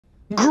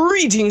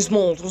Greetings,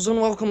 mortals, and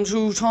welcome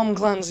to Tom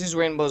Clancy's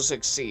Rainbow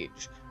Six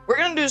Siege. We're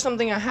gonna do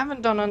something I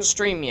haven't done on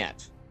stream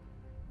yet.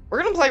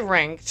 We're gonna play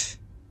ranked,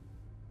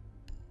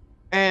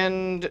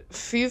 and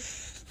feel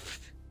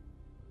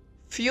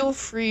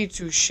free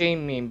to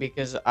shame me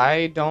because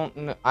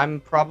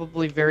I'm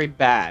probably very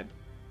bad.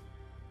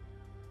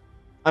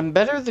 I'm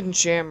better than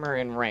Jammer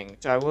in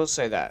ranked, I will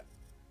say that.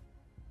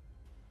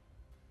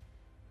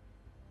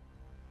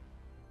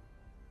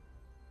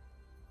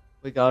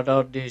 We got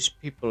all these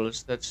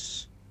peoples,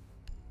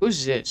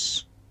 who's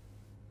this?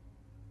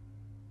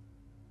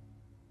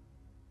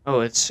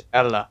 Oh, it's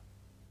Ella.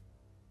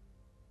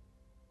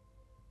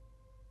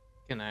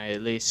 Can I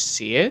at least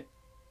see it?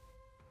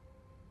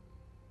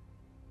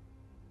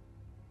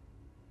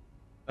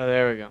 Oh,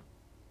 there we go.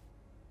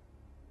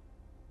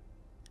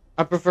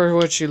 I prefer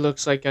what she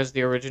looks like as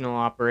the original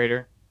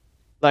operator.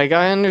 Like,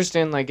 I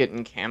understand, like,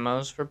 getting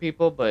camos for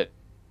people, but...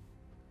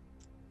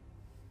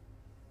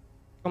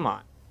 Come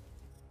on.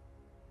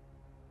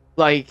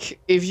 Like,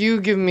 if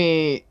you give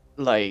me,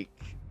 like,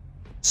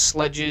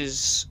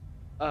 Sledge's,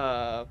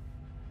 what's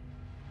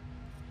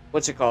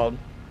it called?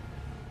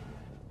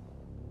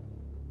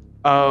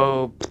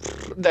 Oh,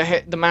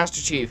 the Master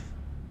Chief.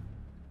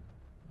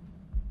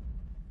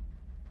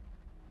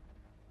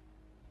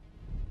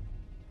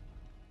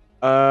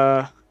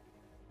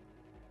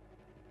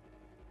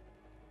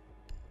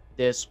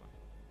 This one.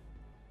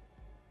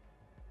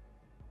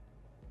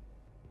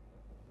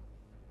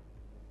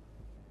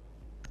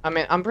 I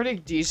mean, I'm pretty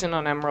decent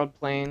on Emerald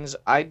Plains.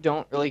 I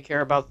don't really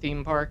care about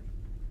theme park.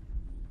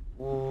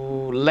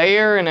 Ooh,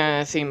 layer in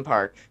a theme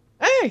park.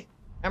 Hey,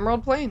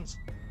 Emerald Plains.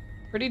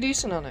 Pretty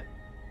decent on it.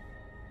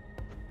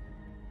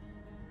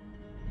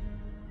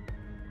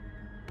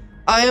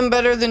 I am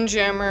better than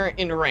Jammer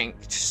in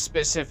ranked,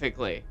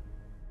 specifically.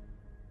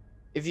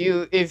 If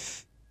you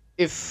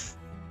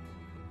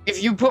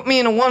put me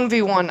in a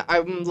 1v1,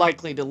 I'm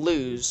likely to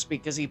lose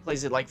because he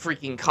plays it like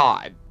freaking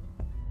COD.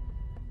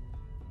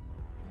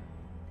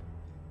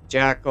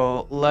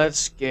 Jackal,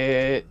 let's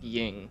get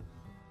Ying.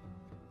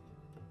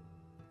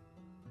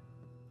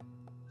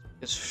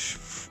 This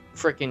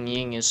freaking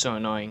Ying is so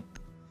annoying.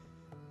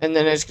 And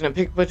then it's gonna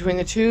pick between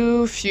the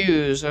two.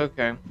 Fuse,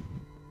 okay.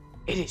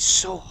 It is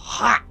so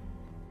hot.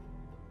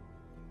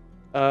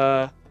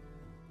 Yeah.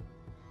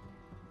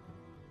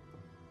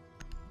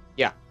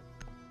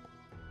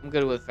 I'm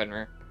good with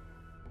Fenrir.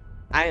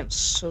 I am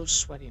so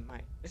sweaty.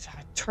 I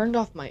turned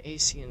off my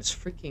AC and it's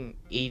freaking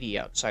 80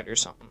 outside or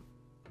something.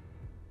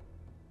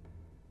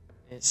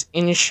 It's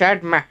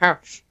inside my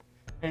house.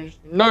 And it's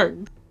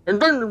 9. And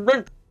then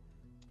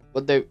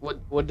what'd they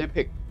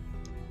pick?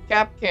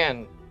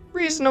 Capcan.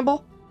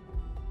 Reasonable.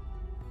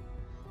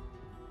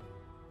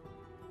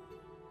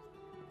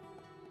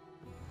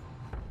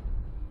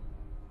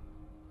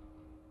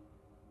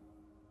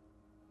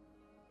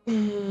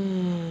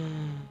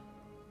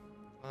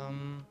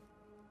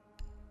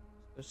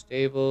 The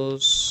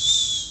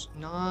stables,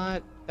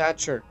 not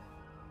Thatcher.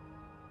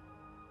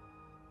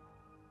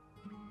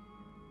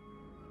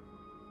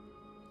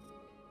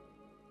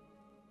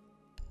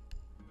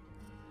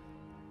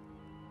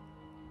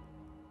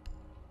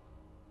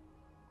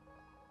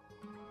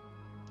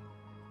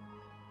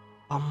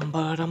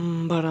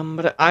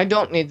 I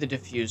don't need the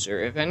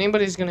diffuser. If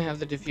anybody's gonna have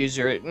the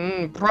diffuser, it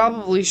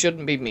probably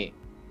shouldn't be me.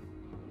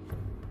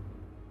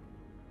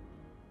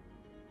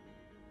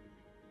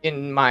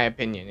 In my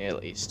opinion,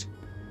 at least.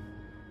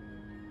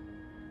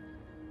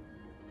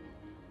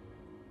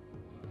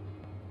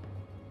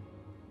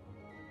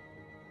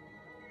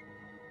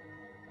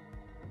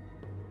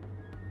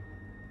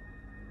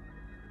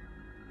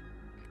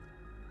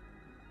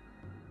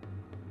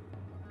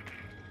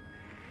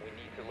 We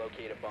need to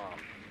locate a bomb.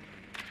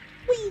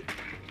 Whee!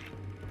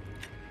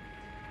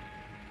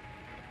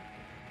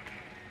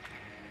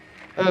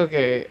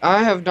 Okay,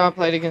 I have not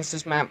played against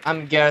this map.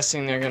 I'm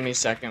guessing they're gonna be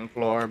second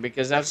floor,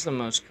 because that's the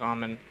most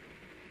common,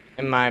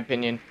 in my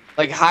opinion.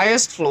 Like,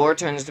 highest floor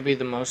tends to be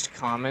the most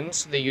common,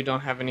 so that you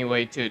don't have any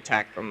way to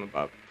attack from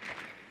above.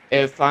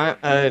 If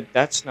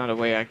that's not a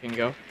way I can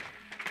go.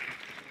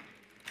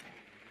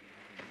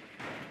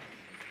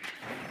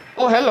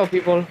 Oh, hello,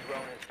 people.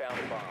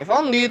 I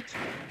found it.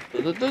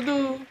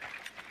 Do-do-do-do.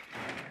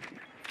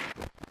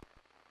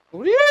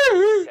 Oh,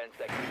 yeah. 10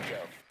 seconds to go.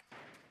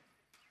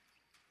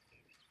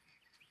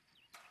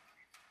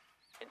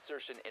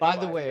 Insertion in By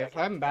the 5 way, seconds. if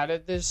I'm bad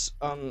at this,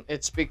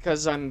 it's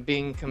because I'm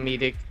being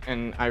comedic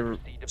and I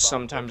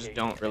sometimes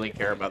don't really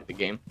care about the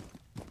game.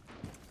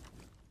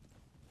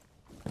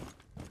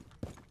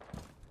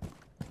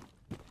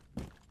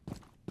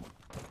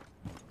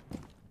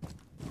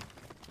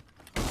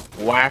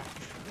 Whack.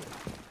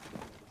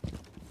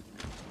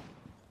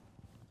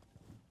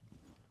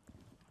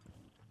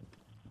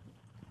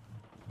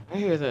 I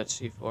hear that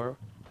C4. Where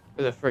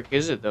the frick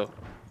is it, though?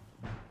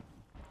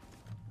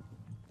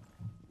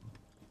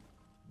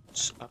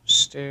 It's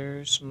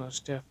upstairs,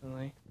 most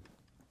definitely.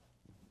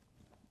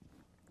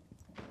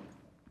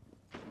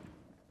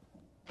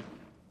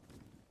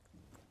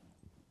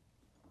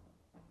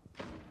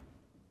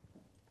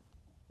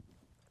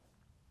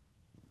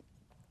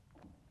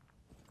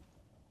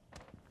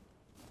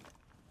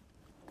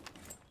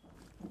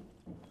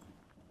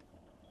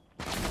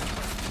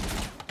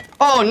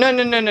 Oh, no,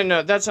 no, no, no,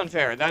 no. That's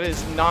unfair. That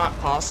is not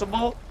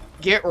possible.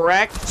 Get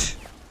wrecked.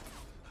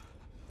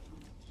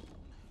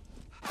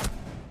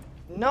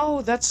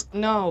 No, that's...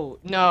 No,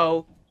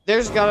 no.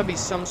 There's gotta be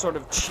some sort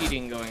of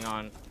cheating going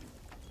on.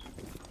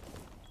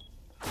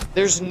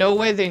 There's no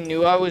way they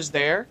knew I was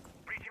there.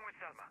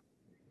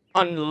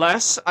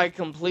 Unless I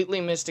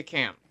completely missed a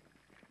camp.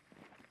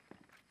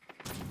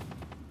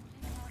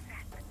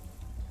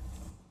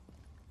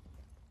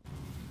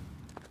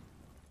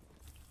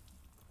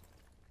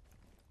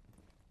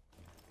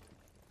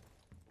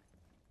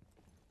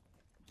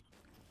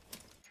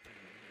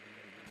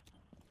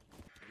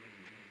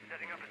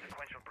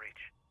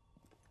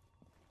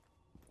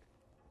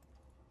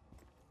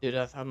 Dude,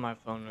 I thought my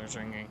phone was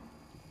ringing.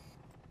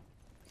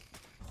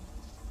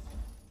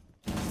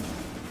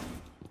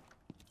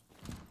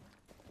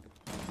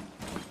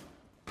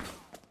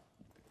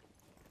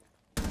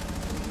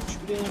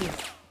 Shoot him.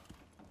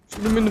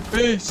 Shoot him in the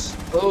face.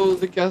 Oh,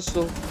 the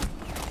castle.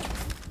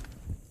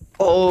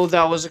 Oh,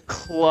 that was a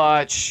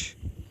clutch.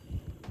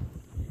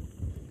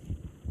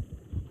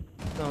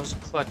 That was a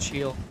clutch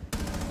heal.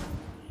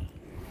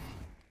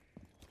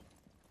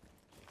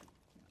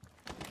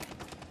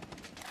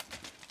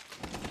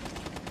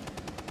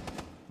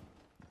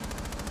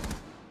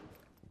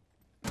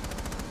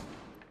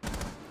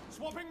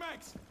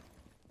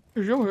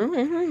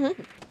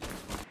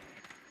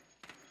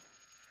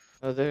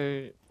 Oh,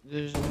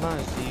 there's a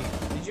Muzzy.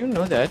 Did you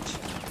know that?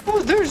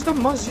 Oh, there's the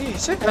Muzzy.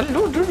 Say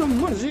hello to the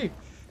Muzzy.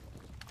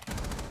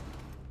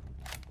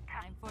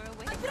 Time for a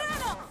wake.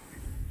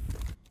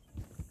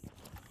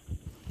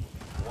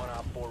 One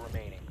op 4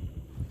 remaining.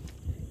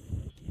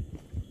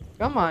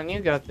 Come on, you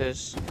got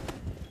this.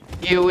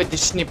 You with the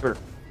snipper.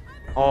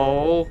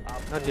 Oh,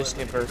 not the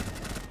snipper.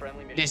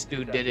 Friendly mission This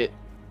dude success. did it.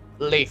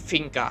 Le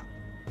Finca.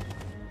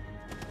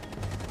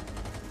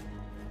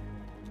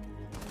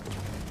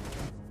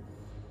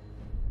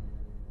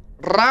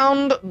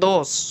 Round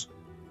dos.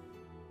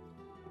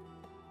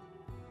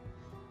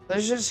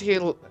 Let's just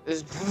heal.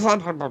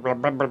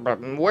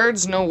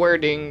 Words, no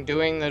wording.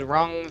 Doing the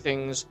wrong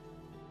things.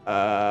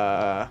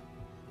 I'm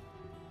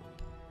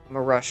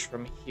gonna rush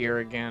from here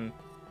again.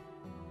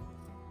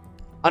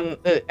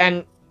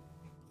 And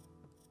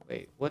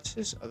wait, what's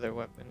his other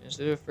weapon? Is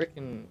it a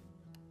freaking?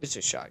 It's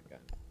a shotgun.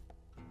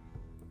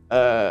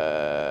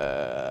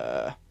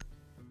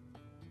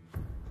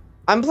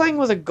 I'm playing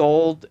with a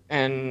gold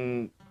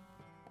and.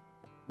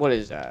 What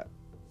is that?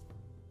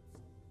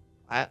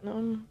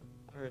 Platinum?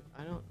 Or,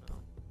 I don't know.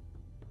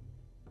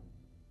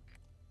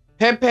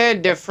 Pepe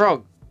the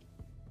Frog.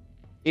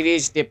 It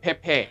is the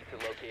Pepe. To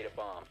locate a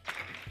bomb.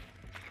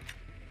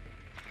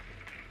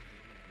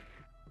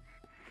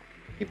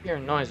 Keep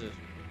hearing noises.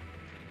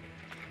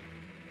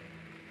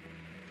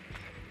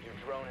 Your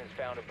drone has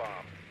found a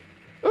bomb.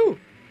 Ooh!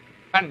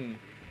 Fun.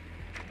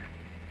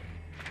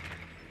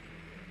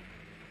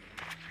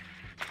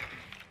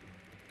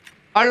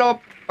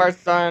 Hello,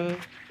 person.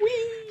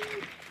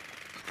 Whee!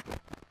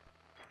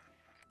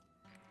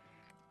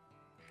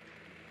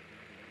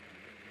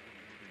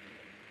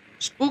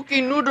 Spooky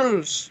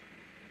noodles.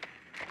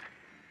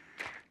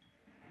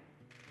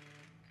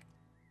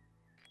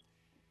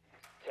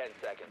 10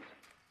 seconds.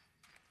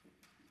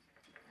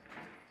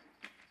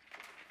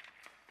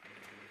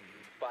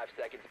 5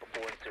 seconds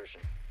before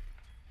insertion.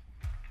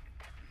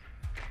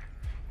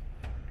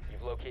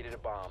 You've located a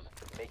bomb.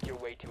 Make your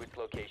way to its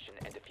location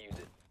and defuse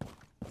it.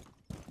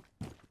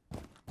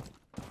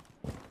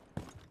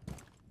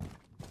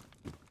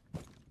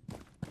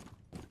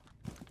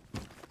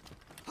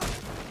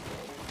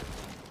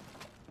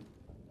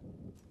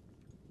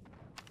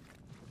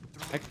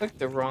 I clicked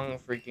the wrong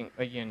freaking.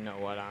 Oh, you know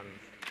what?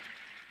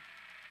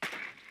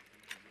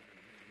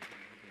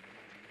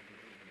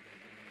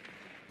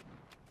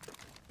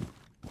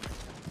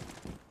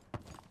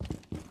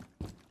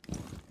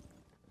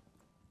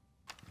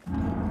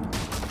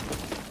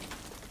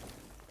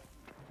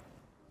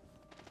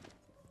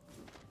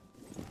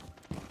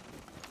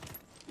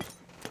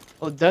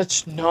 Oh,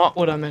 that's not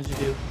what I meant to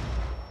do.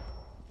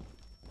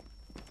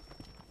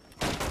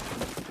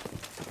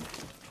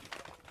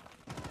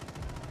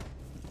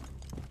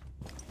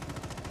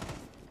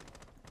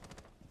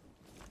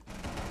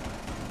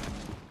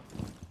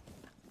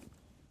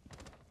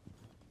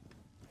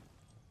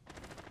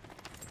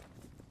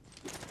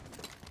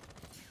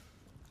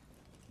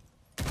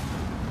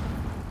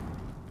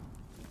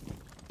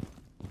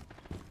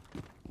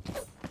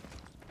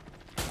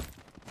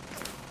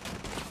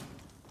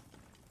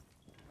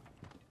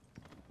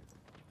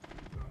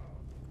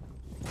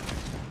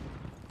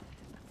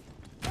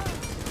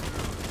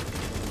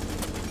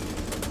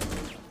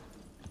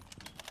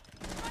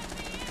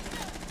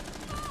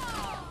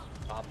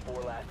 Op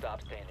 4 last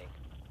stop standing.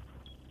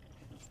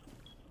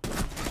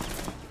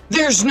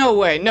 There's no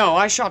way. No,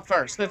 I shot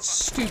first. That's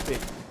stupid.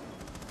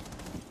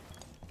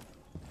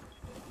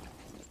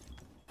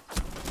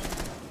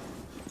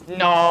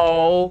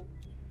 No.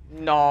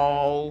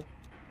 No.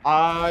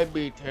 I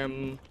beat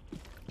him.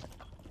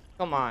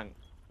 Come on.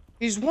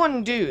 He's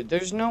one dude.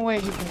 There's no way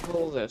he can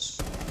pull this.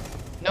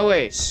 No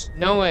ace.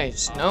 No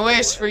ace. No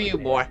ace for you,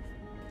 boy.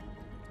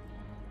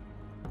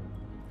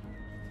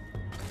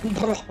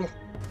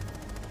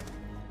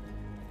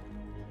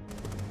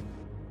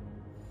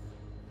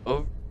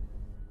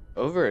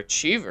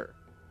 Overachiever.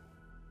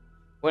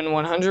 Win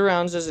 100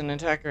 rounds as an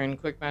attacker in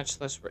quick match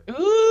 /.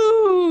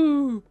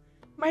 Ooh!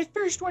 My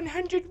first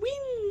 100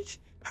 wins!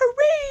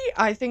 Hooray!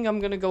 I think I'm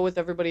gonna go with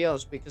everybody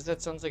else because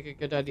that sounds like a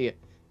good idea.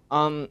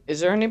 Is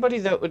there anybody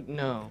that would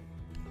know?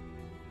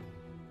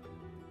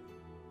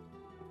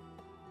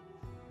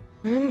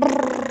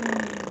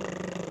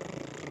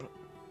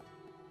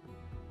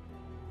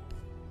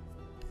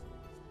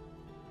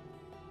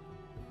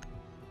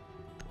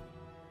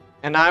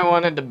 And I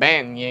wanted to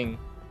ban Ying.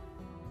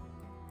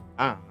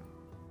 I don't know.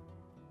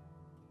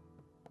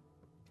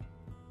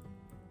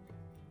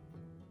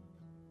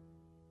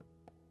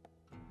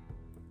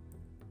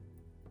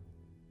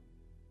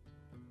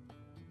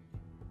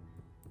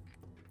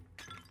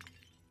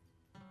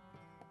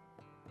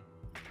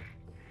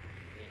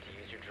 Need to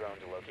use your drone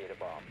to locate a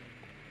bomb.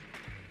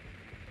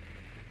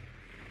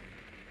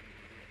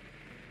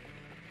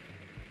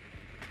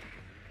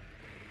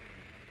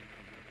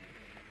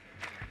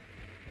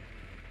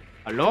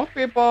 Hello,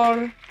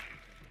 people.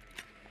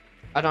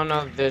 I don't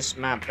know this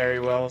map very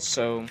well,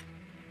 so...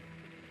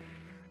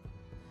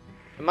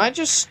 Am I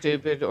just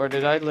stupid, or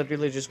did I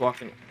literally just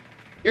walk in?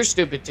 You're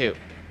stupid, too.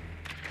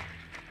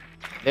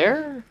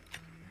 There?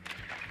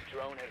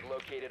 Drone has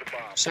located a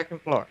bomb.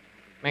 Second floor.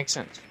 Makes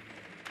sense.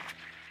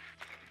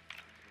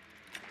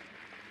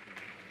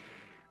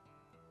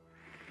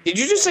 Did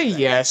you just say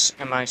yes?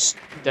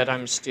 That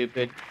I'm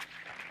stupid?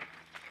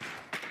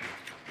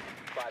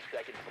 5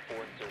 seconds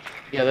before insertion.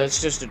 Yeah,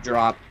 that's just a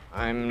drop.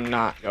 I'm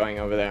not going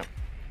over there.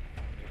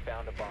 You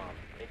found a bomb.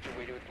 Make your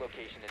way to its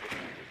location and defuse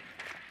it.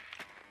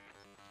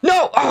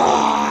 No!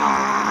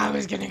 Ah, I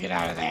was gonna get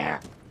out of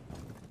there.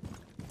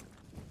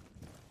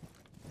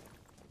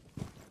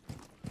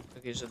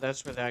 Okay, so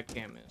that's where that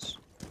cam is.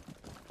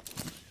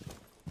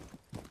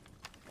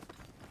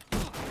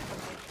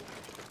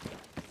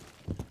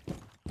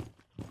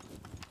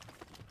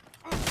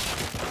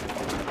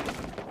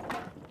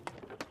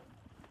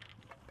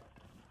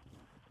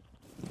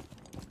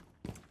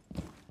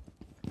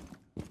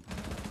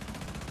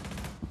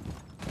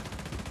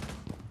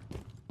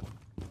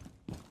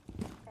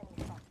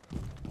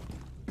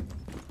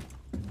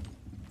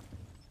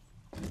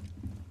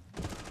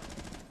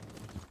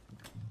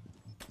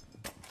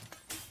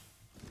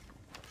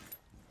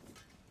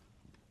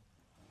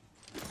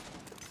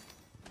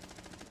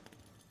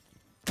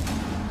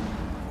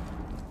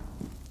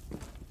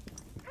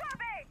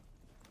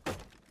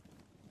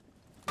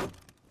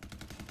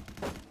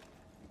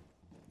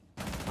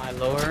 My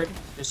lord,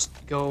 just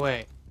go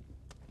away.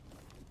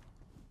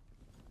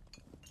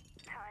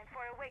 Time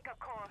for a wake-up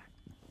call.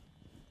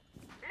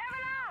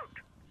 Level out!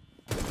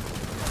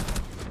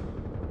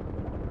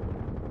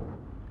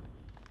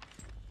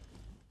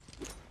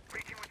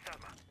 Reaching with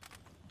Selma.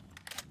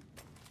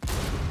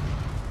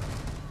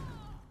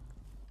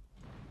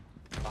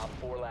 Op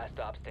 4 last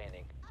stop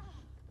standing.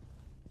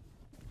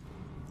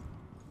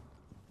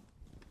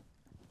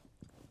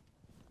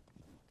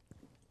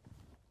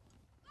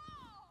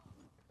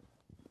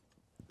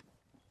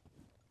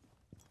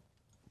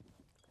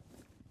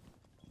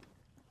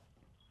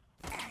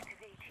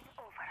 Activating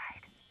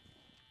override.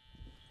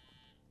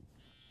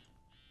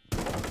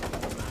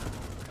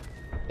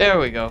 There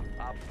we go.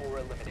 Op 4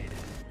 eliminated.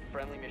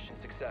 Friendly mission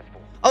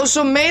successful. Oh,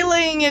 so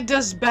meleeing it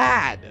does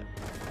bad.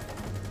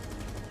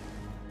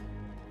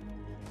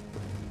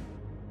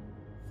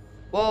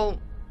 Well,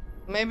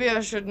 maybe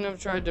I shouldn't have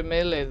tried to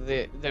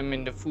melee them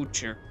in the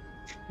future.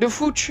 The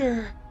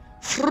future.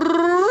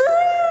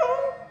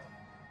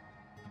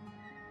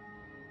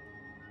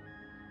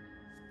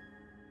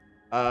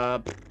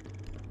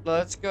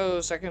 Let's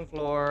go second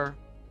floor.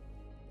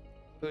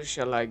 Who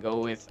shall I go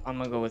with? I'm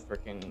gonna go with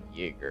frickin'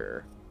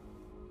 Jaeger.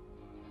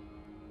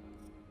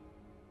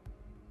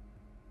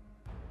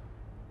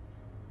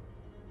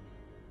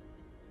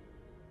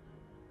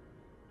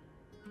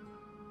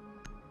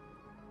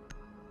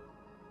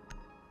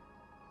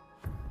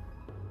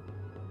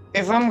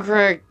 If I'm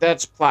correct,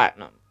 that's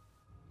platinum.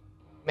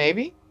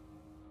 Maybe?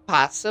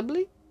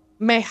 Possibly?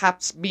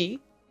 Mayhaps be?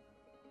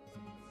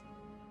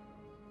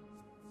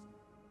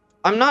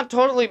 I'm not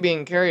totally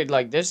being carried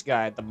like this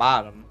guy at the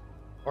bottom.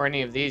 Or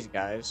any of these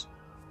guys.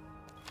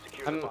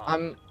 Secure the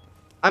bomb.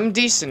 I'm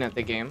decent at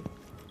the game.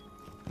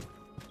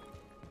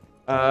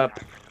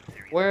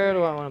 Where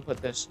do I want to put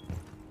this?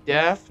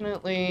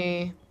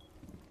 Definitely...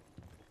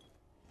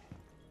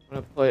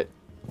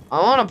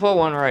 I want to put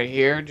one right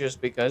here just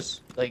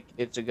because, like,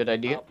 it's a good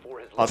idea. Op 4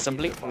 has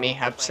Possibly, located a bomb.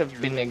 mayhaps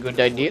have been a good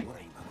idea.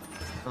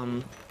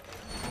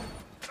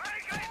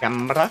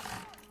 Camera.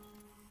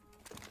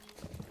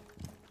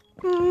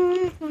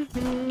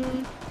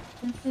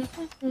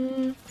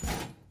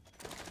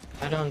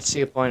 I don't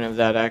see a point of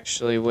that,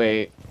 actually.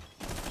 Wait.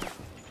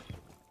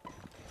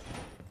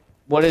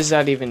 What does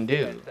that even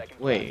do?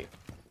 Wait.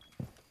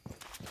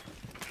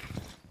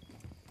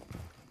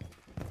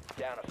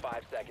 Down to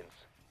 5 seconds.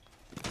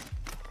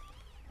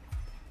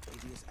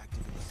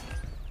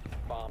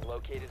 Bomb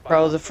located by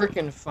Bro, the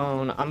freaking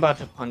phone. I'm about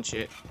to punch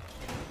it.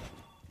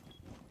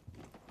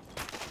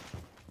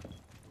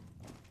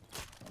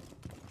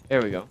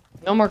 There we go.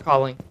 No more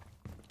calling.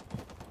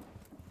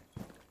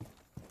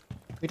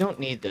 We don't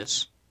need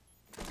this.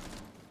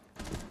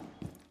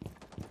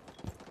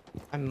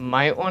 I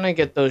might want to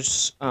get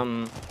those,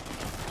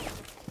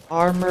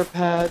 armor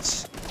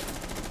pads.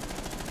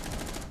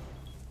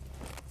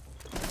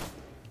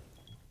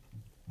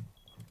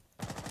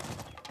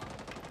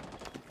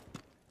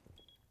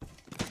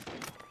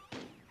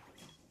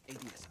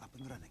 ADS up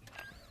and running.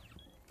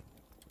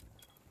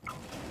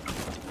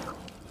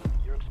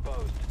 You're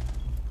exposed.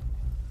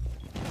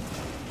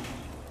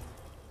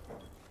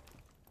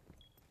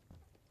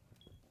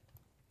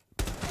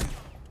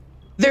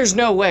 There's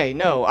no way.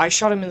 No, I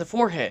shot him in the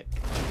forehead.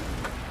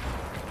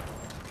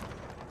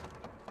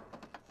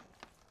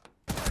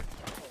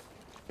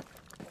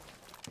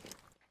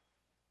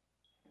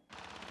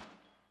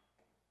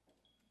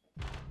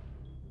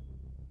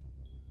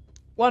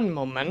 One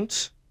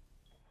moment.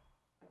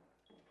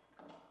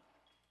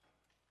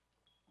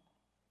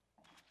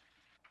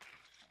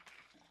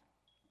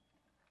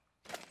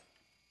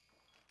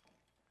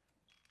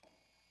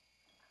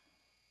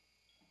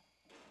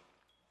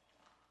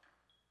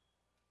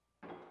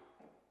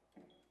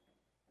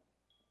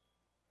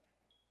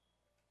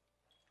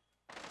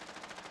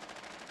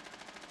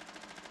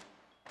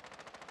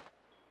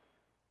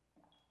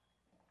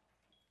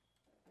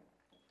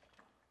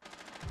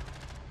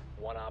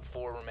 One Op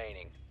 4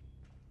 remaining.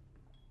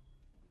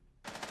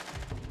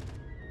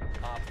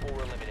 Op 4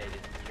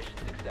 eliminated.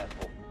 Mission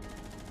successful.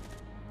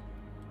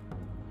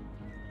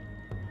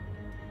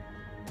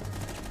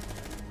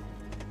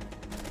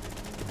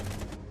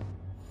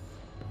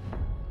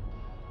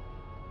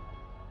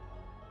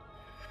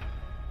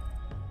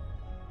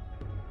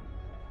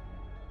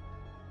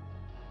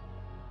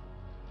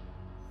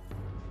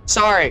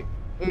 Sorry,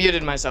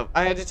 muted myself.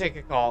 I had to take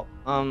a call.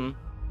 I'm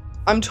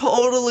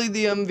totally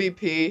the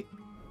MVP.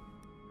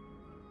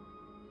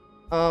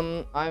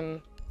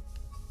 I'm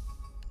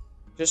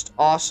just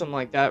awesome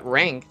like that.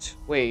 Ranked.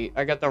 Wait,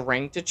 I got the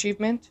ranked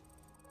achievement?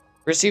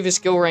 Receive a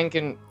skill rank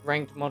in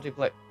ranked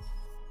multiplayer.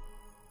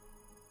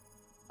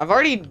 I've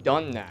already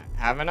done that,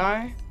 haven't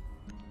I?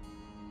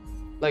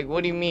 Like,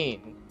 what do you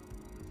mean?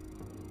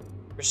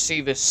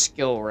 Receive a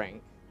skill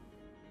rank.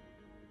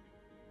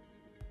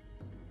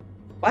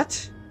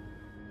 What?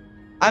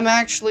 I'm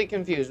actually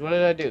confused. What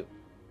did I do?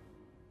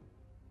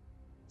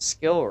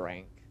 Skill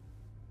rank.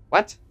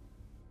 What?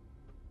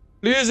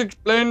 Please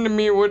explain to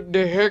me what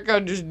the heck I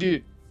just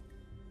did.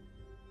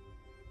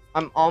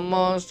 I'm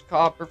almost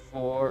copper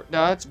 4.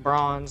 That's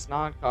bronze,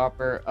 not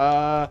copper.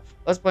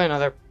 Let's play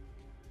another.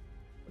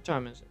 What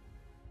time is it?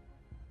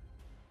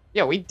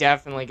 Yeah, we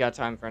definitely got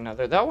time for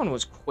another. That one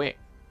was quick.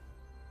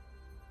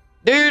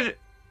 Dude!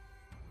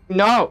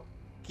 No!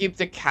 Keep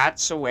the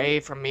cats away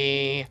from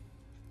me.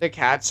 The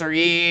cats are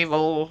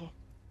evil.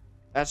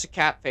 That's a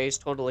cat face,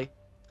 totally.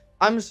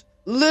 I'm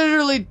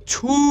literally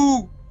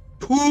two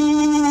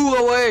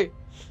away.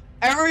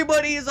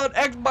 Everybody is on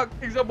Xbox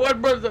except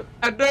one person,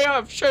 and they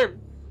have shame.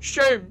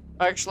 Shame.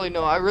 Actually,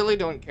 no, I really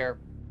don't care.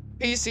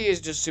 PC is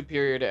just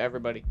superior to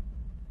everybody.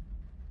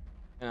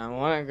 And I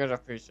want to get a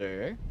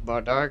PC,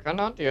 but I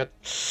cannot yet.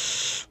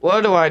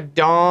 What do I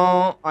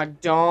don't? I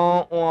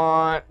don't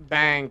want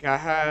bank. I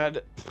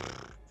had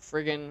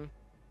friggin'.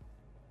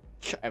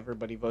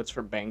 Everybody votes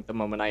for bank the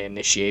moment I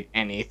initiate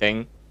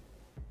anything.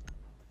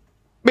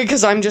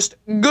 Because I'm just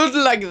good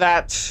like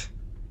that.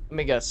 Let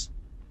me guess.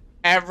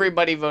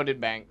 Everybody voted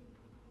bank.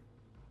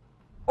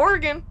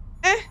 Oregon.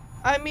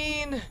 I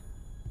mean,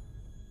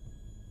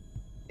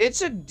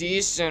 it's a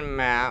decent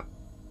map.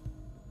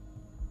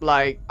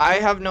 Like, I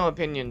have no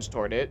opinions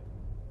toward it.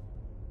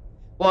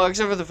 Well,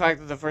 except for the fact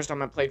that the first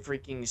time I played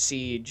freaking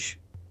Siege,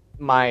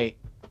 my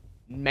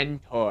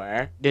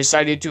mentor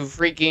decided to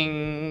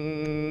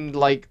freaking,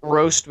 like,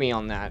 roast me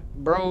on that.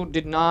 Bro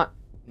did not...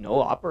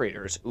 No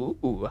operators.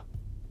 Ooh.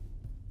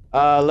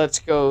 Let's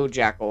go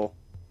Jackal.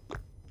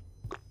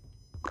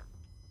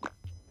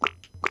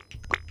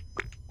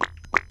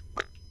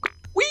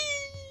 Whee!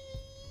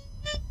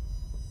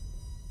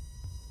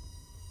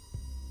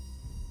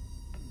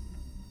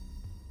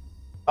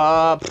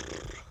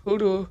 Who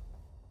do...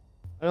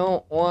 I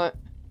don't want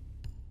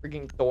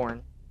freaking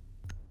Thorn.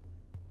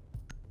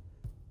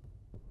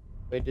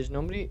 Wait, does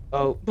nobody...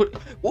 Oh, but...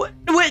 What?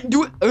 Wait,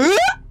 do it...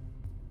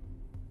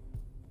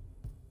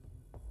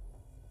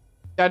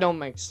 That don't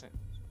make sense.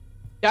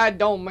 That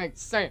don't make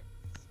sense.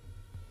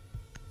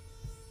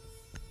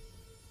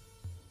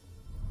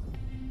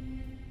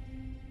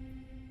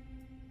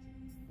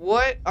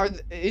 What are...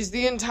 Is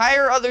the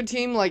entire other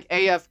team, like,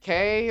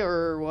 AFK,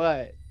 or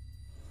what?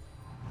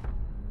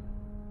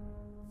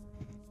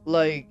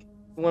 Like,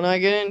 when I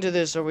get into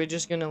this, are we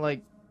just gonna,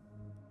 like,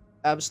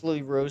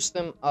 absolutely roast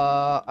them?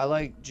 I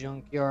like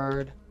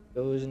Junkyard.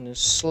 Goes in the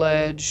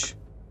Sledge.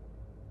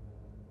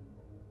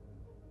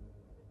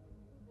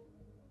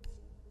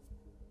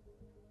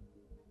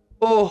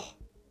 Oh.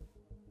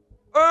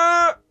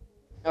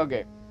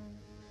 Okay.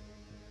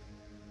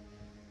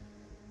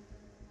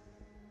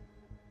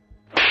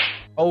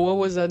 Oh, what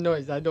was that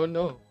noise? I don't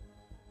know.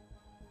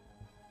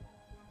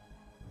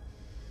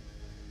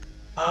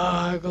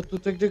 I got to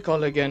take the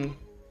call again.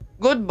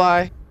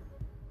 Goodbye.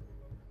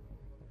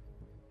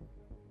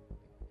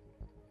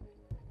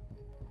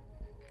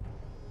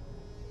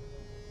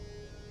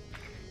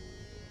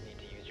 Need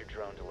to use your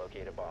drone to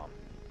locate a bomb.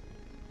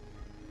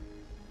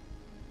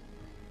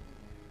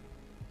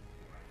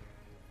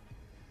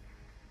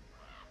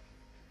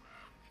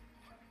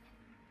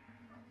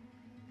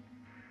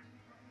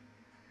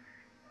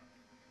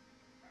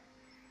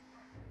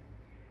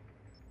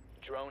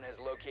 Drone has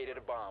located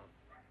a bomb.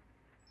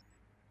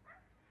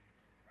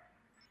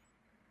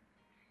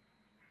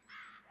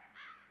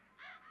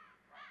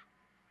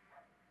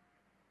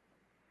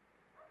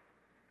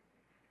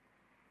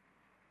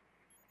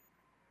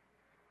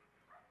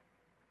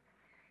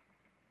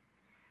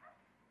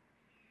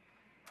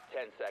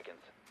 Ten seconds.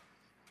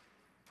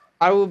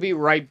 I will be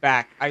right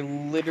back. I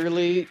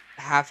literally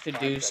have to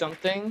do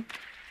something.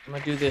 I'm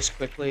gonna do this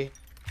quickly.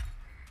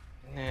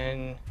 And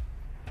then...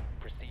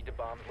 Proceed to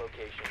bomb's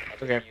location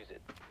and Okay. defuse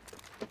it.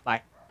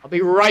 Bye. I'll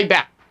be right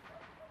back.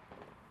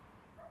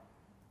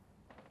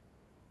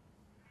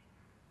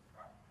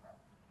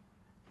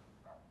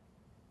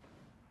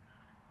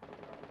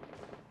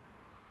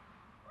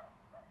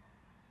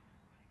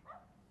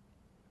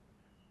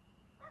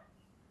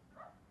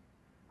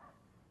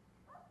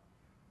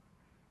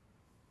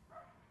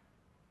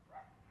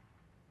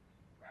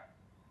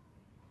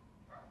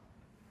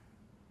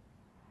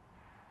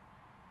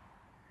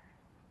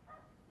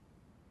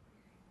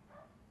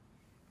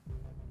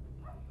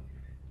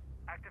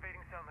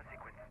 Activating Selma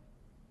sequence.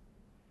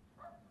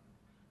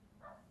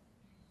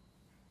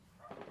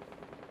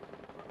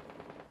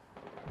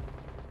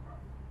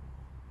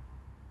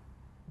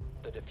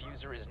 The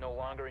diffuser is no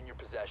longer in your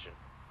possession.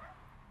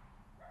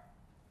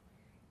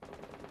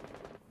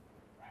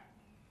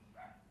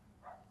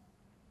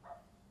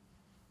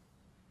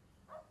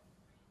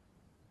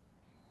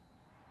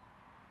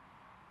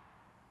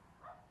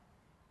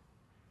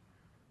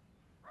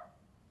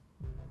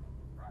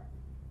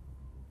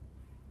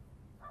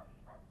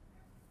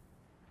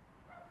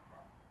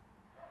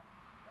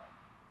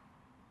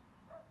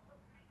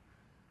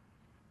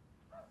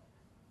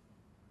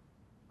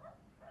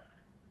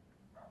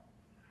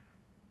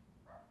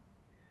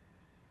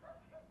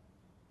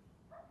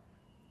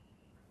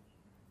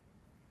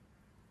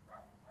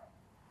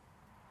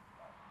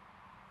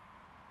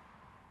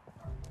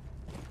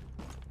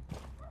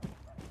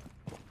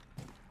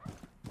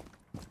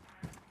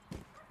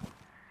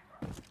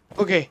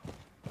 Okay.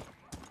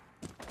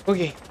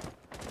 Okay.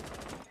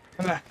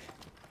 I'm back.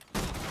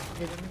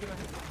 Okay, let me get back.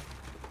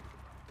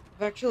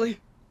 I've actually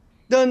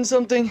done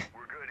something,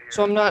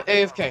 so I'm not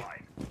AFK.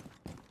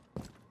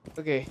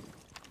 Okay.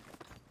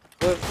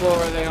 What floor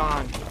are they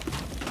on?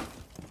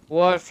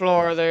 What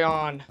floor are they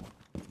on?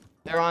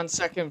 They're on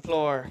second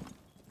floor.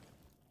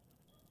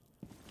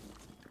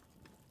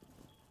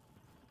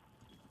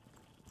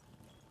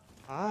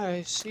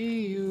 I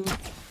see you.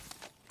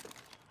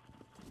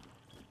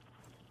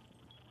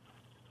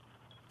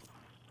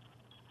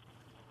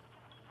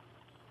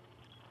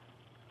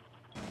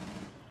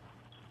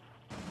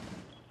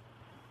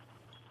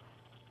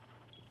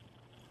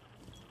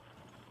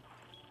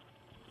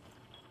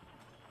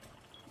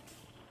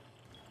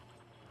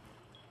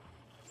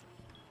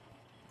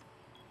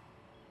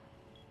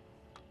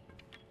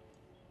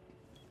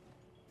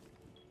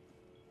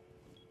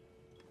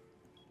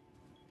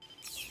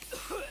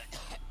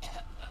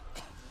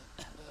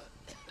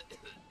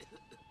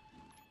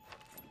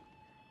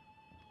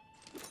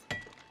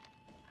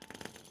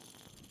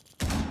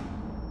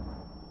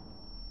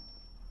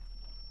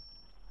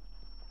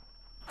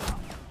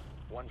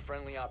 One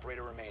friendly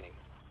operator remaining.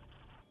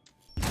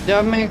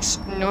 That makes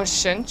no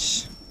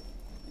sense.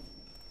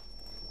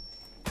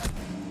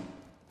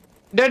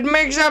 That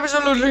makes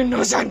absolutely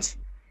no sense.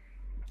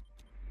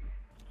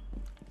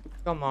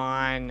 Come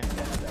on.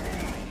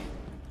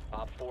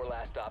 Op 4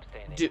 last stop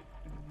standing. Dude,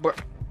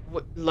 what,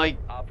 like...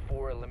 Op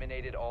 4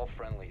 eliminated all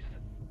friendlies.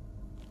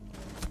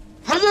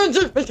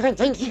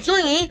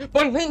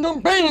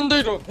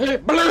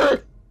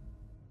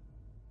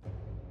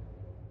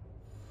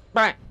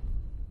 Bang.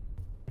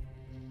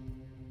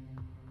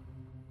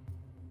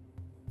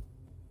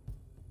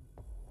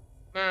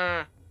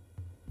 Okay,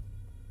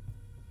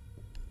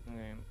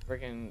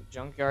 freaking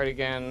junkyard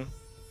again.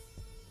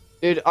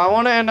 Dude, I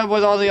want to end up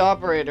with all the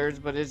operators,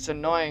 but it's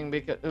annoying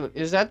because...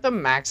 Is that the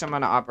max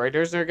amount of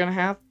operators they're gonna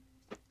have?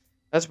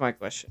 That's my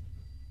question.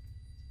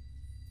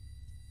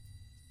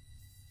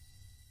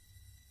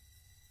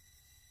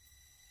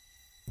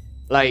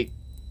 Like,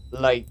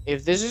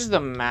 if this is the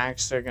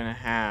max they're gonna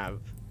have...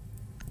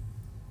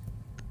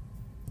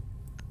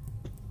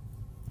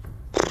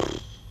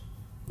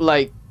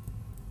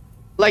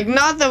 Like,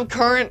 not the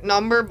current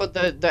number, but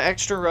the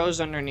extra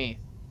rows underneath.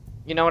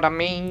 You know what I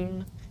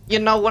mean? You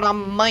know what I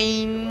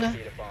mean?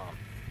 Locate a bomb.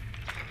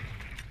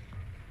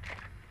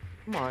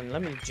 Come on,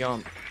 let me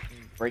jump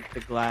and break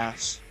the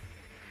glass.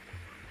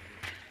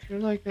 You're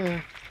like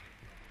a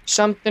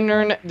Something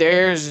or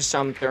there's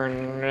something or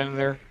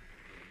another.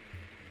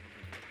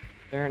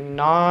 They're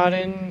not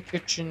in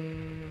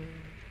kitchen.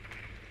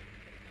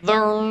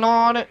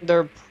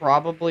 They're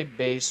probably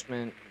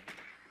basement.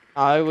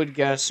 I would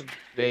guess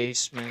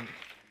basement.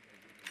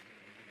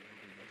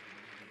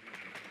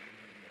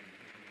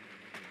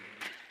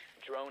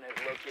 Drone has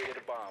located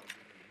a bomb.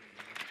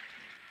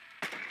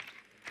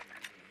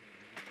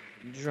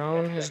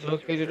 Drone has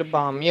located a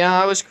bomb.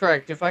 Yeah, I was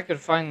correct. If I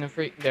could find the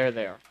free... There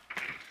they are.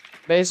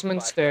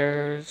 Basement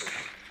stairs.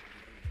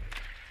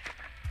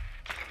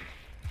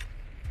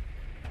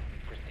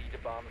 Proceed to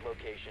bomb's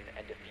location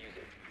and defuse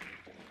it.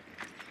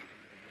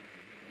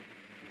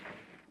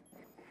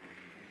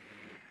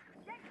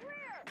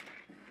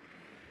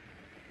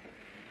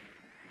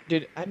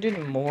 Dude, I did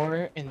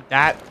more in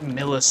that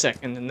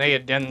millisecond than they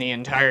had done the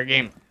entire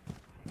game.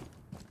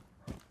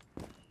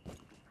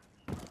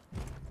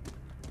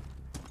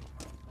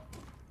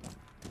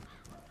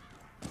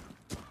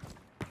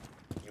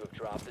 You have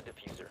dropped the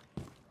diffuser.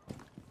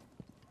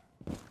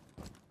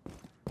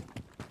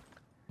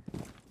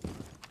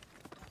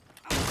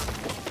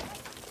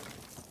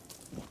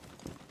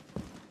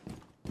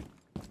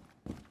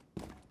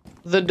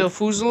 The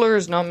diffuser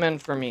is not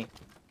meant for me.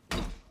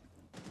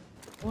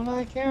 Well,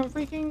 I can't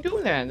freaking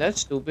do that.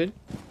 That's stupid.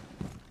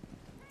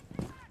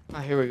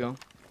 Ah, here we go.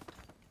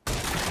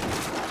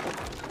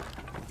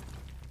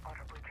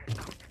 Auto breacher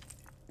out.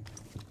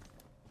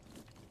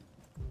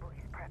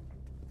 Buoys prepped.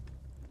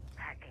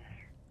 Hacking.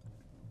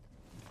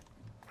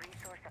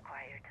 Resource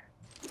acquired.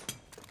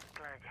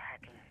 Sludge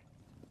hacking.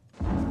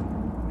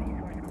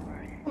 Resource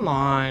converted. Come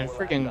on, Four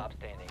freaking... last stop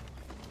standing.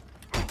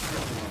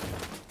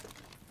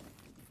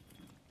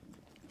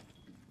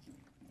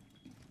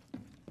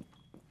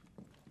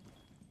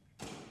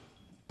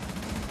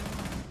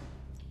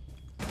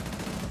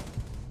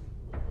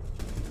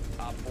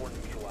 Op 4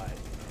 neutralized.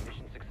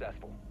 Mission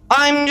successful.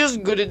 I'm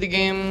just good at the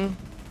game.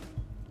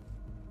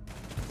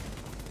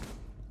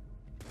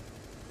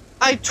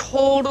 I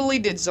totally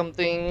did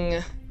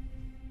something.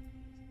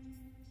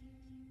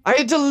 I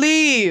had to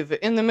leave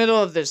in the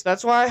middle of this.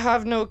 That's why I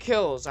have no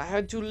kills. I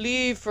had to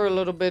leave for a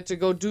little bit to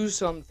go do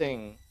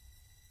something.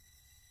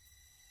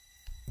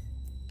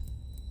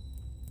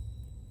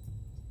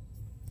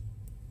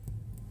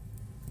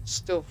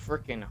 Still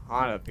freaking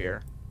hot up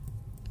here.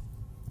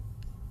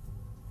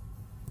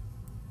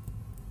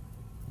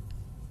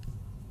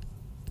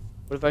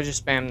 What if I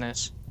just spam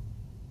this?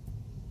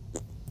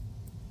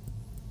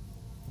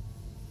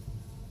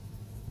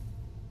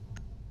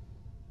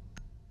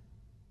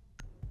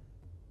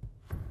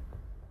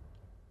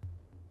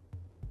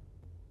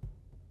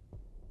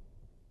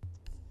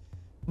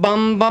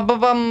 Bum bum bum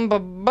bum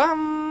bum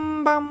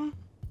bum bum.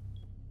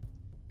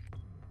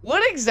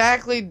 What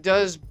exactly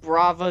does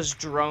Brava's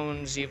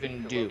drones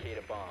even To do? locate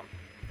a bomb.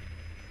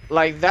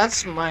 Like,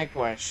 that's my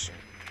question.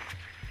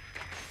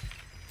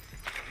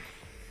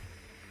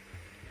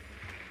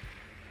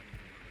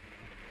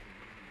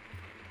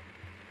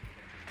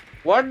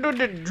 What do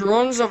the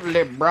drones of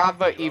Le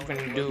Brava Drone even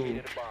has do?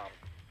 located a bomb.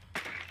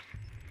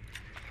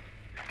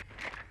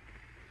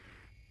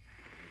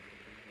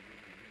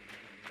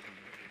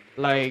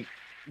 Like,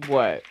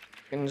 what?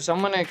 Can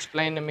someone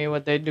explain to me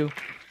what they do?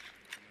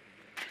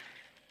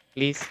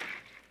 Please.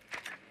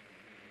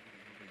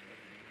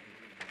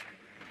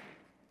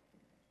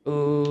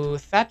 Ooh,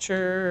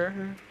 Thatcher.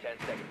 10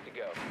 seconds to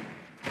go.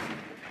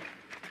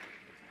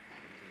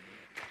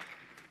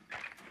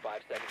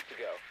 5 seconds to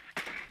go.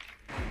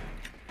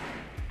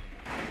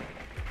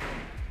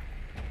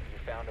 You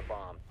found a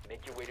bomb.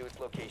 Make your way to its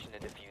location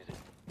and defuse it.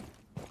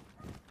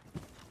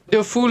 The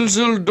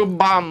Fulzul the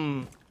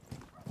bomb.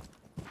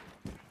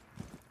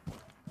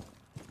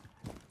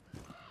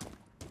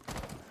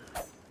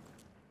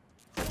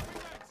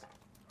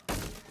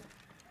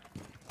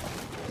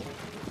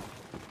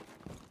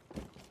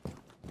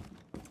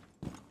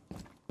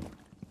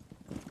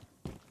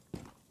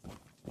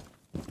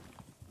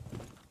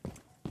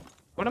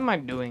 What am I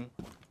doing?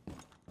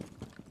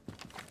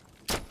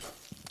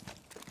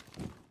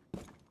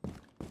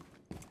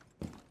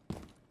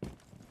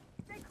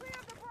 Stay clear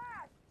of the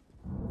blast!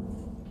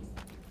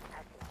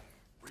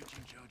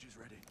 Breaching charges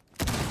ready.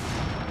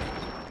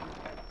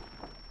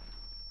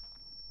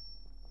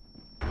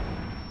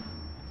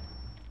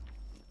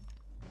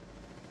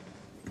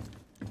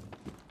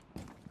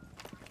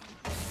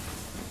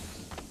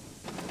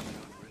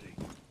 Shot ready.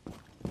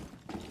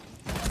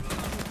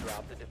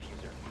 Drop the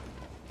diffuser.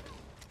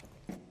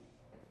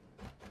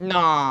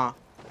 Nah.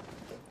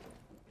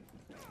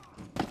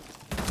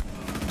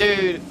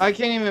 Dude, I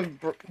can't even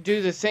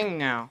do the thing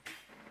now.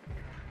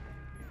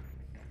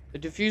 The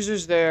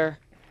diffuser's there.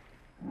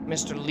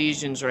 Mr.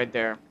 Legion's right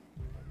there.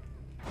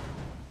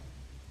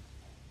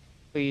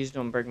 Please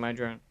don't break my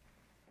drone.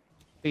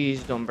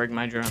 Please don't break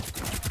my drone.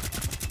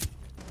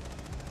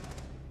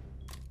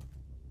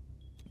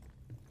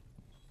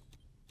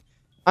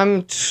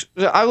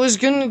 I was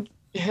gonna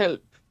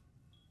help.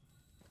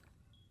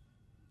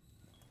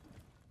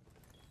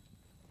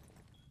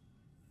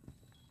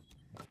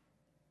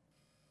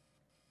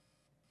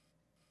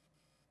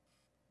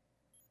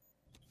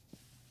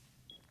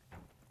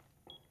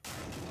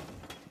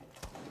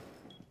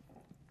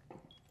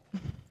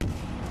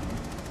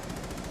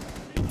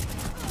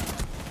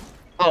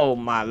 Oh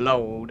my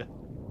lord.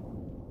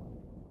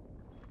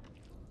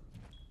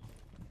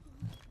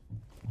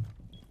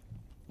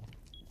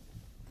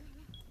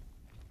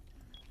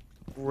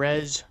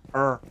 Res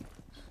her.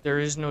 There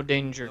is no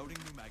danger. Loading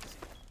new magazine.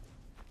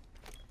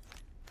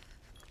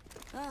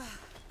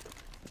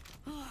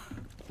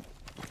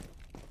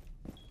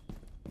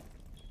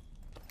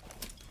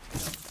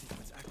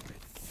 Sequence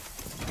activated.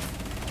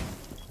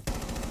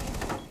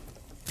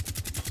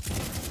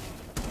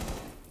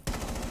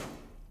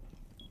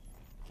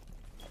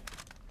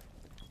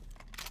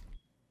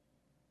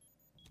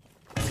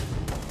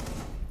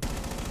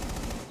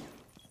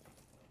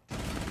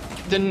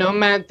 The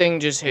nomad thing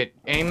just hit.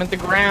 Aim at the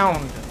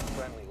ground.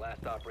 Friendly,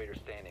 last operator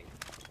standing.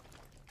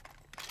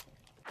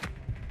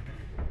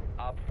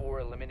 Op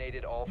 4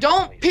 eliminated all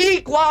Don't friendlies.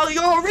 peek while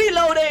you're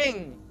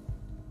reloading!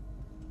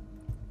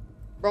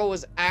 Bro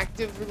was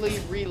actively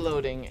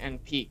reloading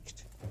and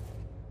peeked.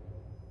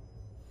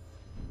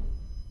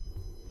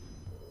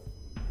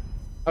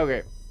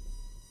 Okay.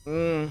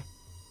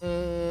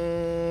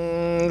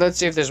 Let's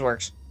see if this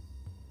works.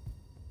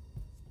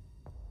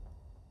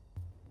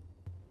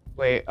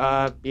 Wait,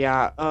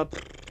 yeah,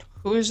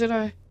 who is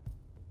it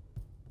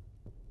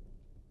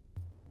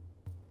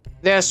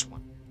This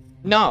one.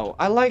 No,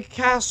 I like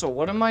castle.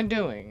 What am I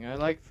doing? I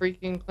like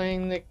freaking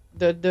playing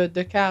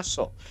the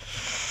castle.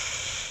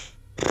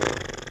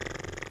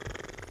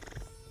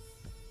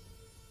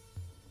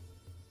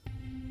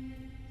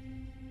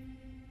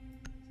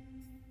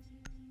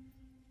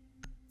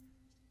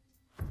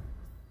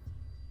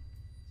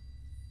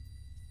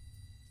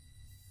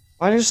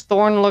 Why does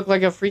Thorn look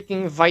like a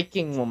freaking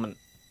Viking woman?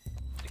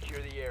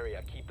 Secure the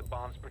area. Keep the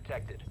bombs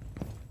protected.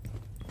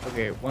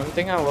 Okay, one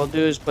thing I will do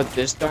is put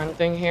this darn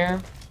thing here.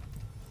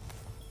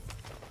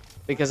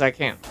 Because I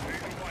can.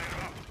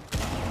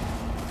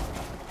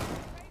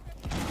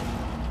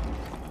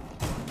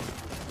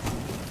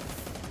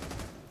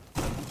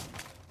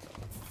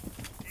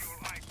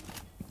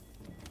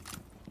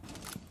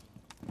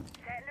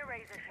 Setting a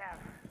razor shell.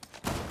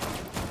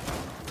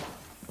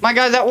 My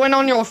God, that went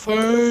on your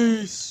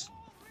face!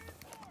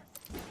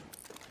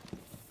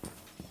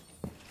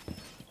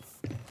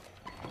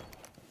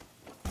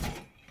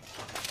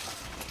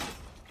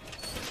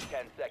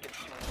 10 seconds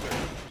to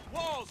insert.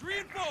 Walls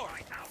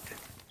reinforced.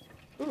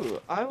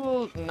 Ooh, I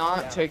will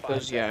not Down take 5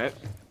 those yet.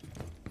 seconds.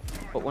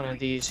 Put one of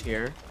these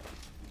here.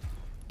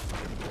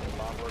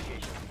 Bomb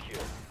location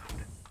secure.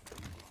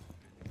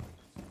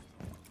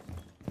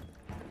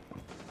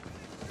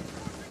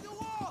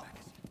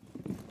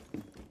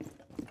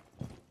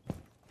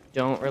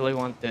 Don't really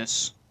want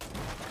this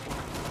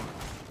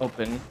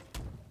open.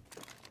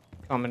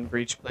 Common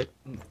breach plate.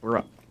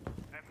 Bruh.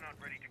 That's not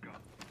ready to go.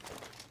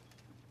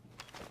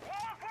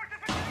 Wall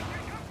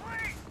fortification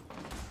complete!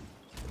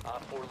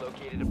 Op 4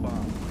 located a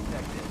bomb.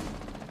 Protect it.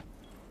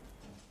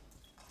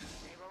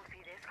 They won't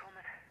see this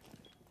coming.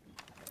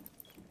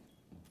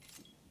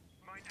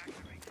 Mine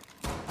activated.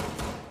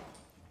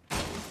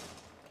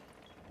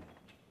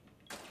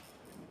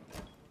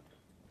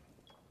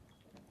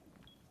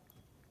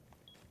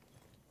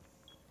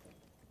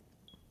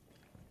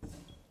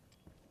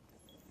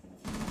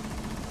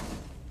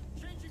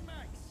 Changing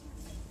mags.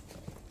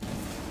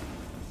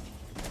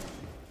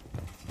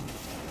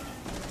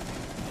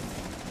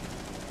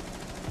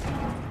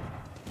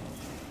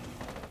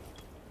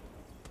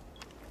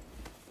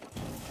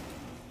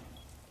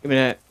 Give me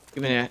that.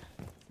 Give me that.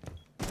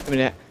 Give me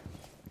that.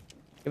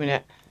 Give me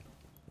that.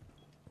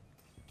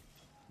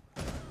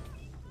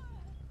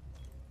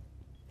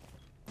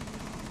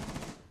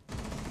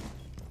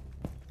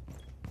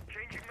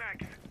 Changing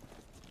mags.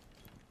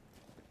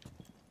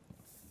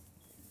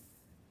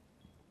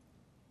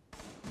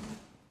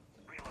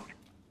 Reload.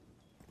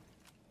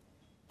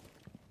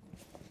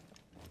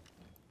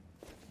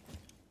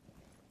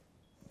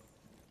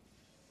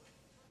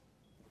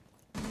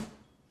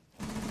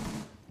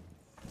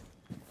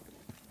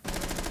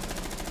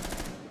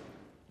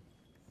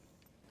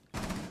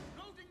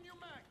 Loading new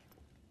mag.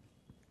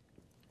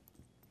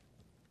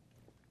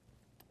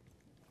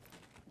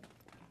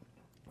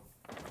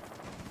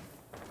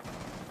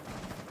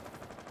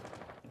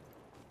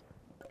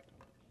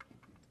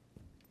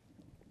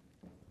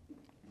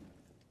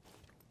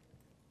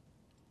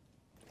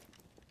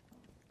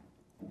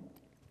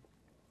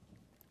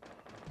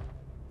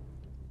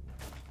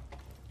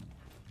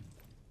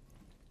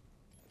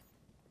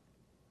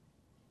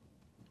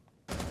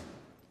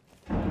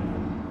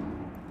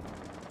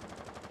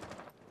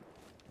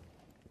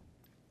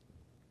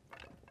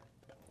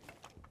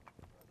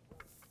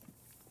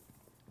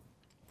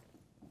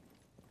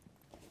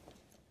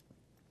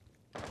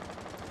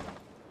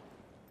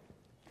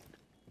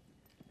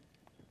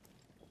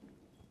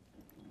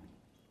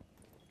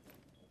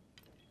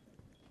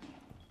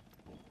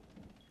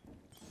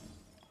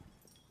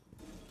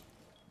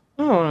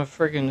 I don't want to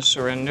friggin'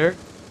 surrender.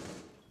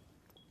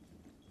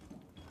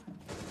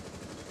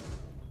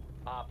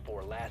 Op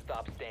 4 last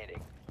stop standing.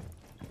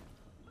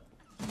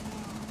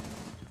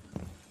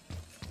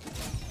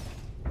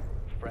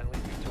 Friendly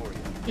victorious.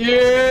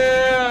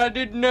 Yeah, I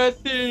did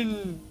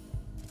nothing.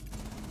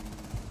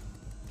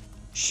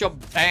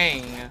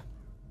 shebang.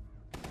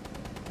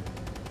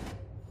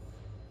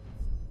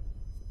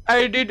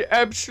 I did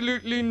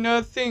absolutely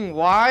nothing.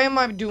 Why am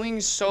I doing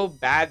so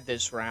bad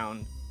this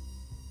round?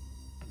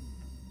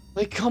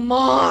 Like, come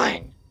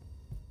on!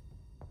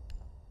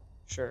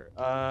 Sure,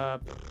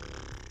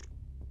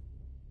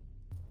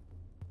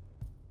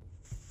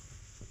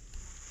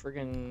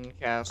 friggin'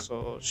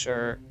 castle,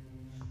 sure.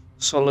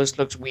 Solus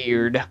looks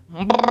weird.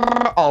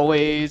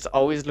 Always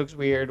looks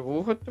weird.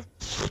 What the?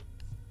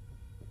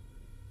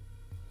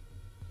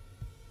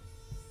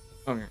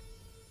 Okay.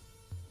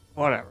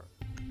 Whatever.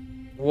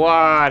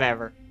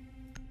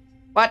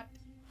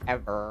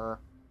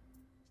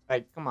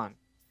 Like, come on.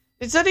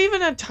 Is that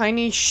even a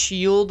tiny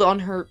shield on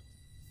her?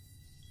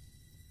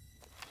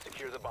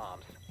 Secure the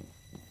bombs.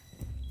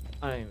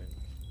 I don't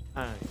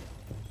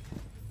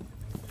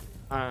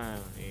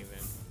even.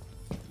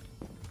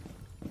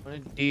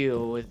 Want to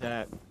deal with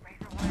that.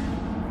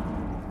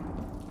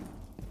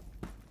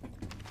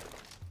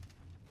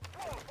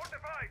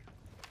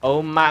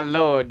 Oh my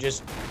lord,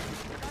 just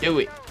do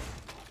it.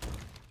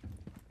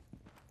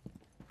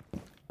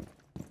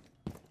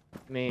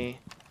 Me.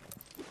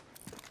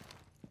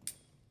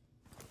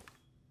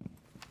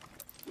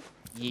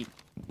 Yeet.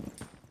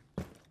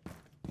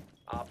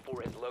 Op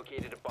 4 has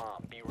located a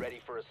bomb. Be ready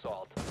for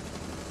assault.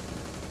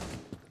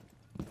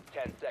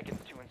 10 seconds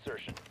to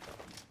insertion.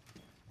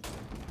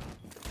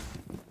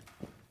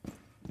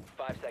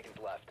 5 seconds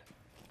left.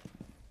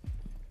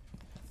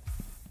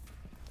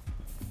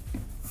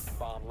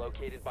 Bomb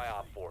located by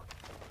Op 4.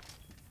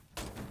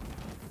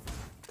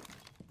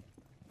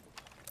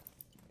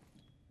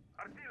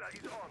 Artilla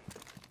is on.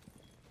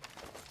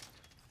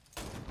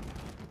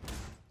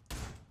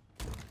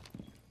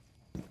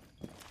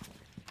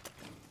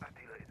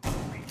 Artilla is on.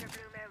 Razor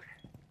bloom out.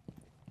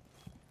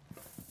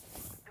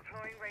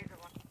 Deploying razor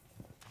one.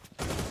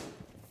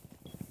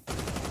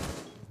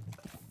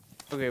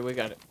 Okay, we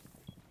got it.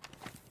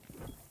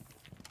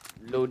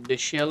 Load the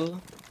shell.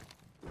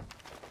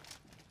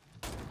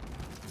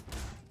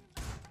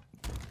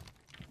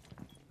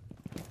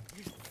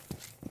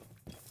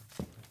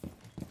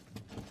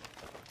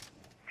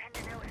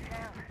 Sending out a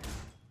cell.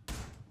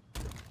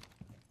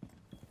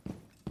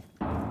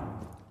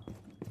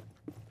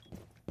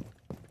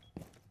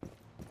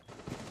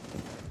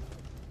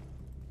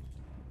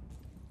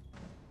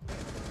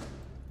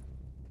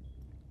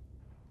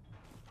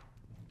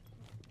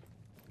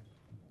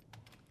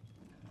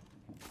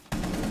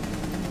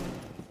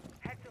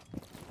 Heads up.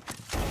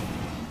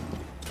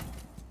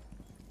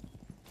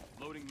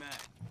 Loading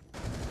mag.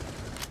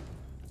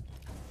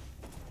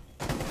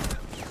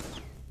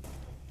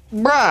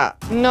 Bruh,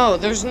 no,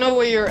 there's no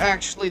way you're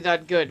actually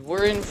that good.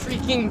 We're in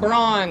freaking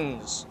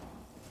bronze.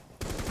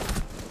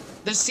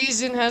 The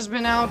season has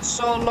been out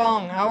so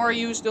long. How are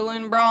you still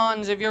in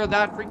bronze if you're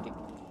that freaking...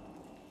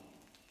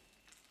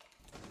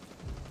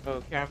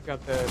 Oh, Cap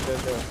got the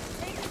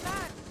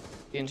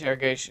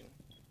interrogation.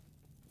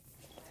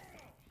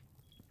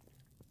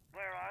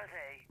 Where are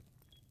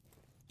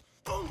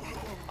they?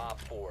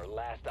 Op 4,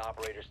 last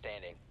operator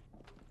standing.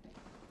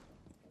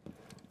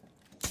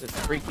 It's a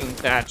freaking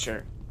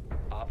Thatcher.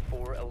 Op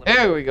 4 eliminated.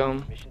 There we go.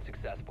 Mission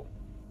successful.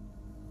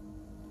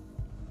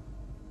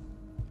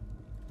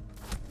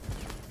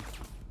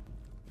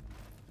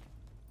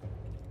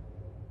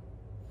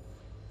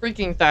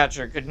 Freaking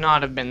Thatcher could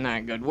not have been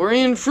that good. We're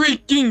in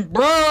freaking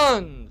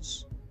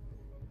bronze!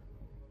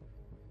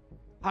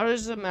 How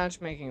does the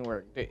matchmaking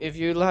work? If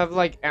you have,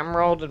 like,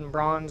 emerald and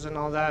bronze and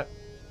all that,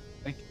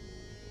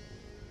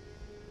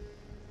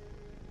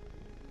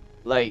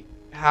 like,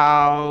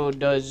 how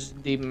does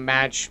the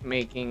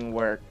matchmaking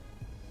work?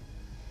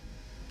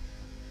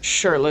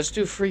 Sure, let's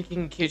do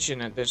freaking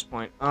kitchen at this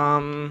point.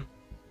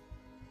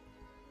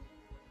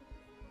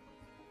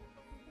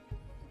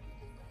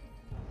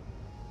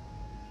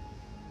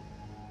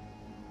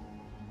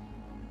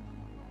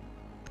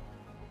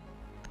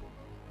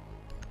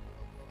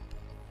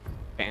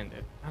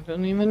 Bandit. I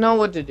don't even know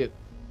what to do.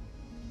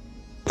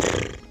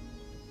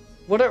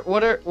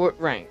 What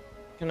rank?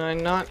 Can I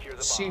not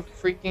see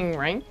freaking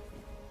rank?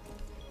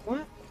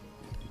 What?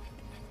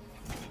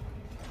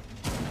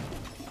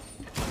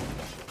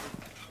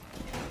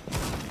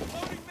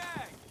 Loading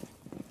mag.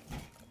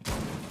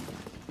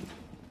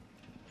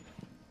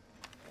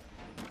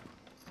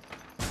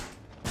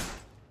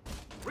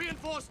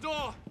 Reinforced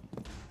door.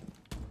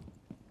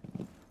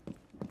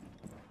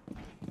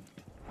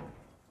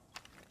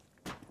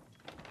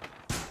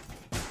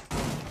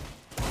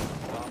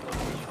 Bomb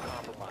location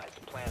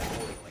compromised. Plan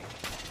accordingly.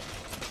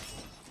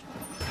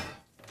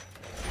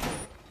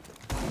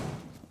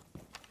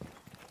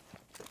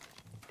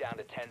 Down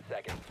to 10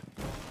 seconds.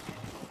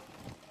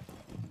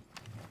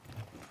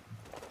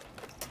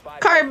 5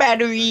 Car seconds.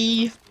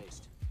 battery!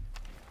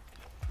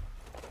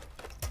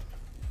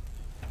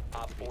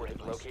 Op 4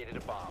 has located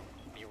a bomb.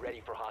 Be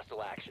ready for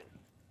hostile action.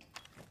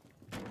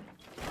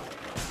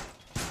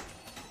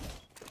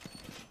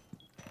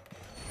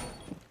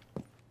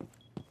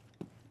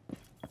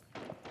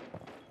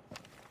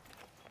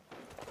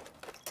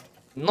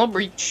 No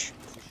breach.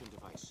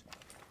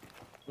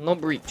 No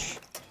breach.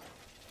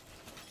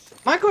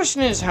 My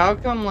question is, how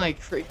come, like,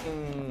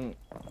 freaking...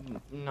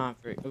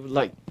 Not freaking...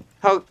 Like,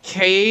 how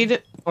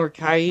Cade or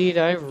Kaid,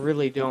 I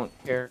really don't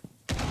care.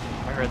 I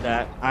heard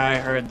that. I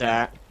heard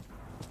that.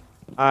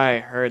 I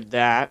heard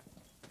that.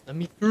 Let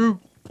me through.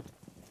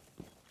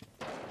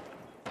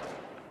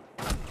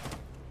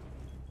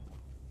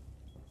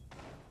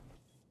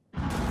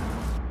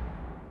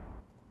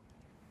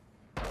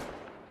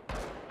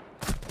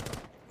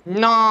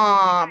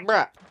 Nah,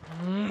 bruh.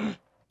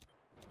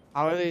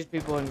 How are these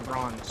people in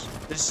bronze?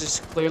 This is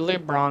clearly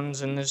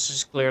bronze, and this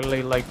is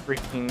clearly, like,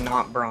 freaking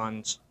not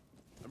bronze.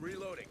 I'm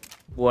reloading.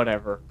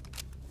 Whatever.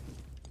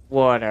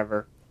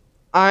 Whatever.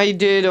 I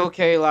did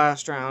okay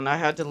last round. I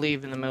had to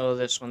leave in the middle of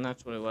this one.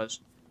 That's what it was.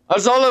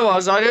 That's all it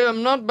was.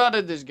 I'm not bad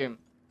at this game.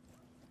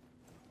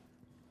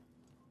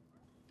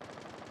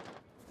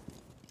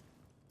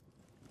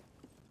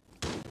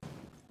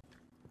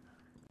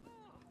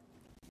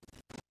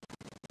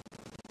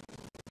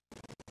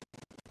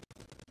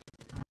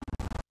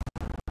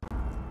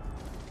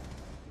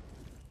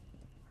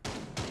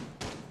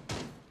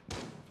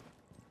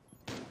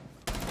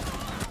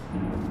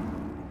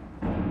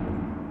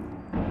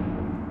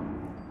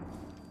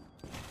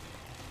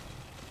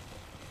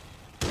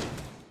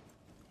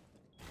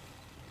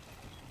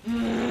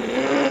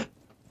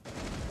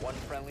 One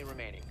friendly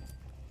remaining.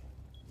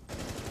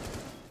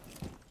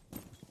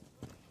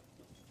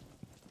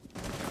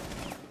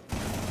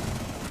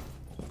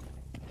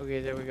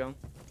 Okay, there we go.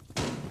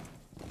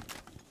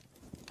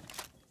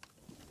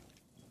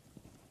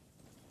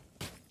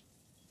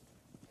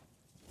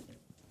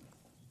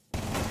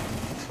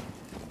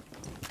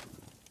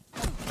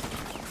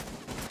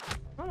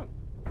 Oh.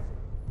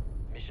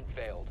 Mission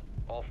failed.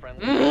 All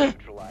friendly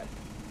neutralized.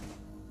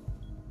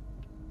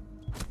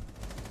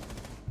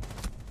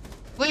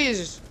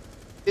 Please,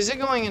 is it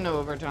going into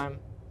overtime?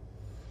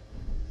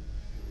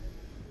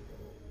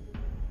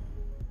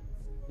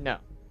 No.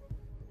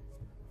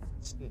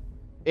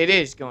 It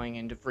is going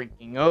into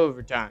freaking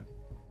overtime.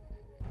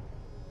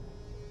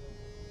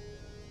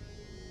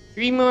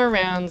 3 more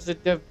rounds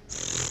at the...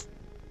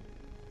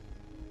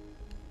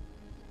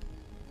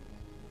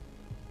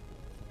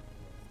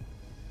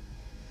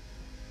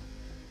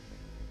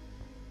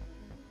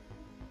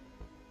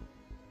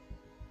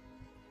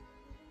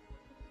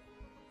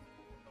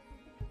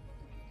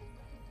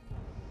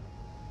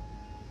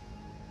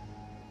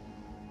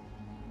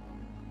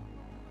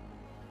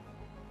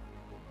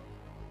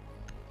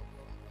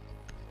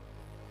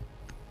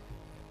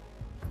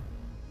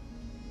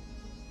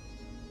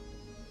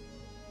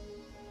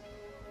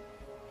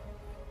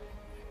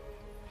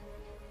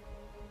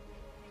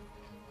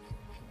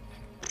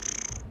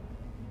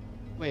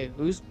 Wait,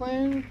 who's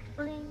playing?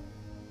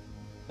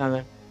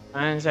 Nothing.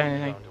 I didn't say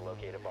anything. Zone to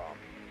locate a bomb.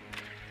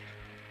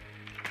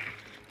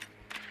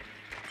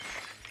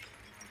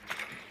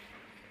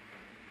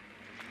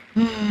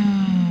 Your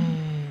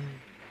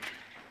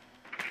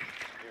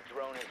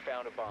drone has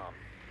found a bomb.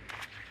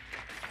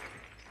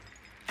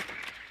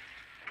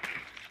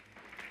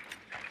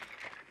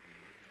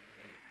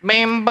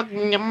 Bam,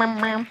 bam,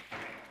 bam,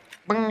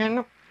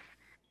 bam.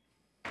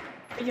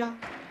 Yeah.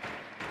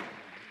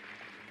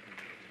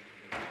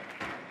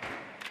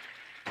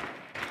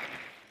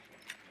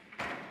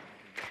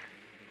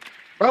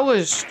 Bro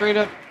is straight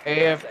up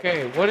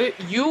AFK. What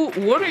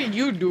are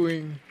you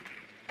doing?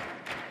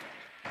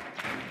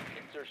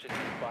 Insertion in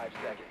 5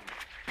 seconds.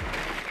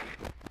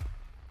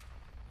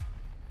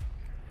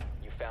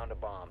 You found a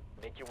bomb.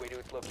 Make your way to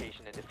its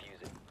location and defuse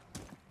it.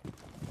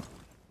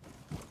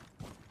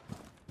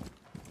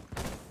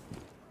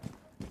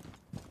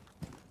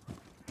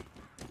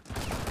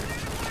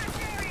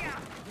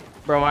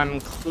 Bro, I'm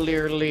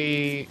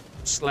clearly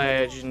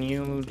Sledge and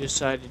you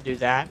decide to do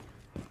that?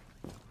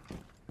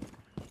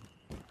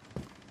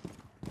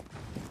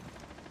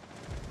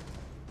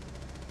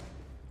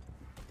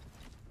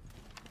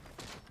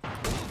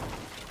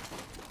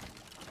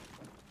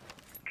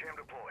 Cam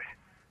deployed.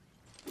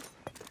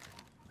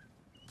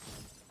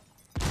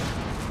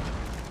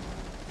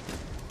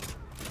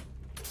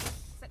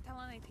 Set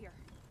telenite here.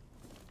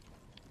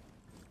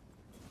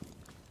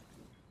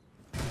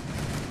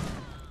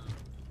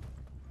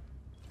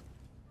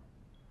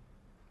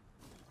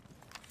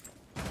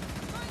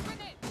 Throwing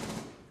grenade.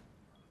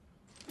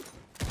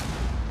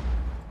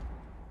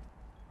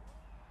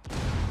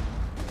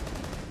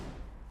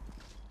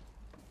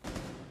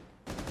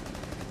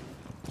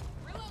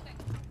 Reloading.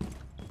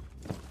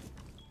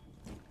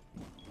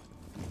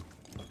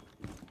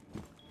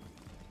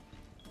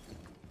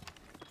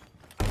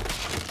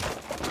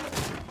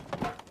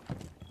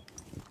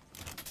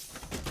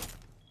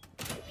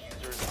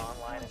 Diffuser is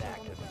online and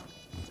active.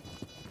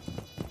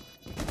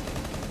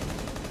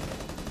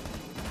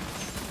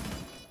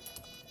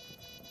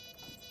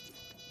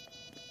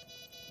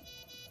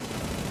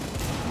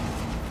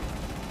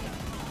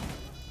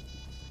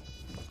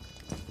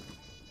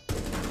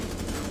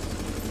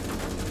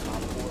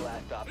 Top 4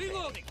 last stop.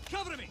 Reloading.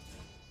 Cover me.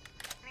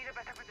 Need a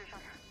better position.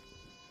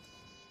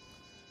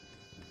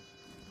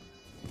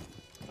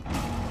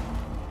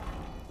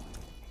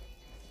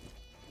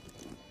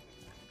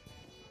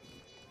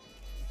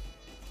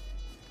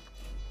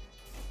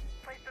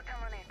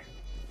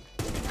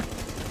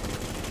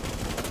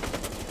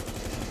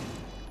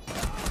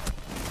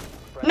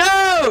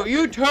 No,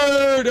 you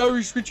turd! Are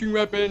we switching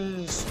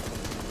weapons?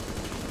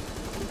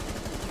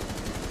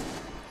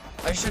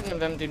 I shouldn't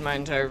have emptied my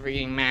entire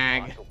freaking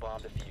mag. Hostile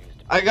bomb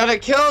defused. I got a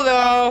kill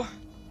though!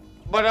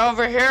 But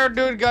over here,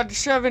 dude got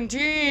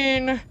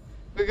 17!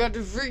 We got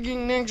the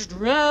freaking next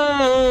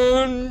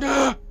round!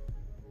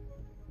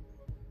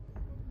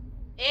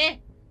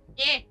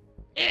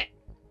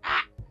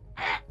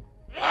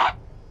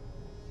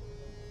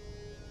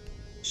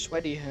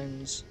 Sweaty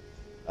hands.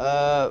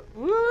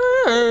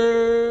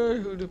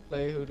 Who to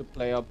play, who to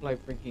play? I'll play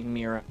freaking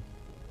Mira.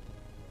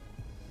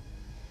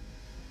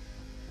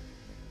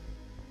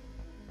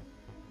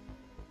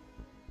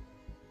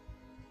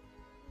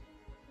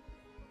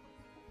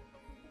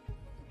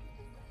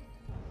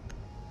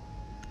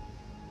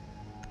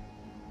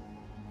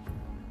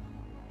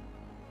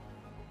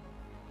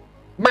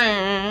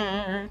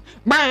 Bah,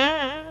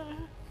 bah.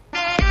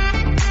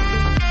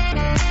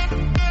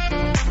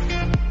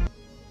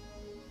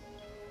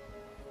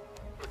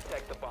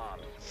 Protect the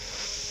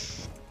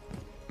bombs.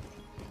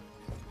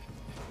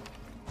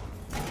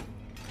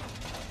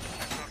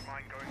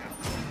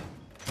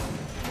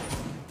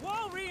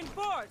 Wall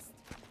reinforced.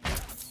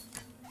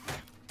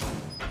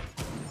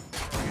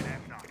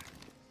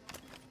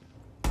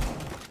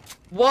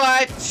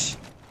 What?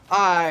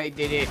 I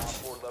did it. Op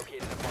 4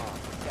 located a bomb.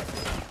 Protect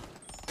it.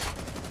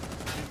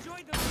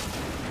 Enjoy the.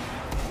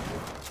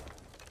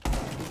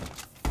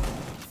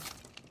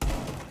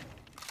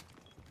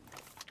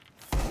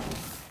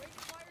 Break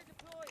fire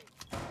deployed.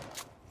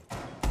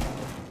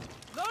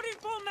 Loading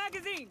full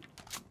magazine.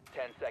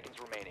 10 seconds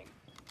remaining.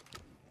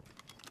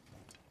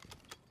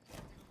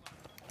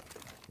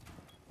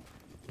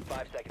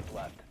 5 seconds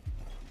left.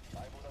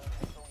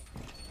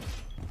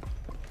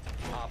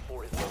 Op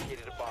 4 has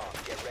located a bomb.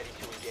 Get ready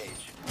to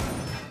engage.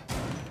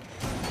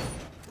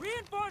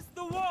 Reinforce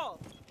the wall.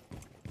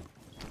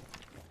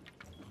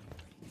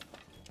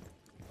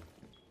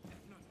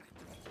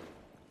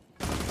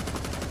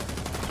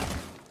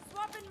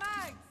 Swapping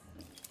mags.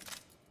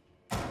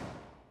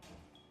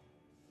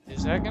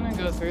 Is that gonna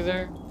go through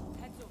there?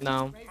 Heads over.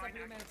 No. Raise up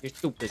your men. You're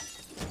stupid.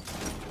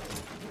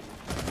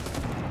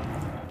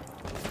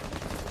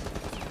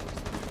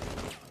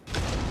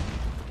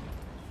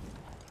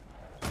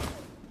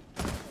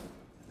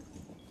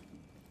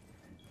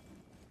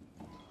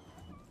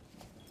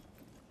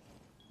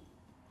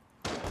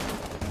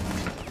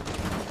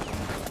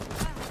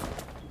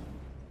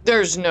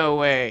 There's no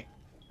way.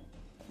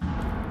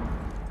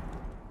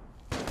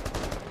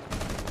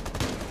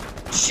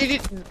 She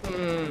did.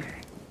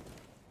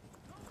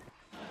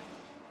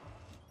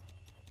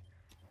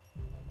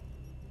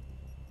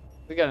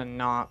 We gotta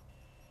knock.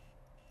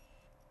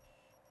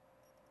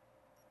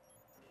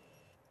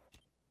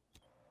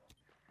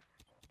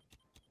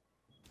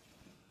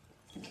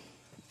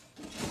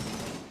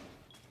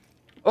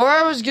 Or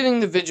I was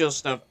getting the vigil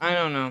stuff. I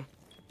don't know.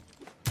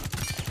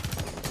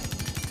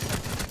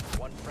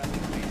 One friendly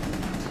remaining.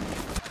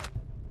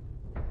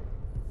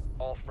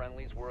 All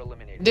friendlies were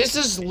eliminated. This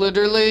is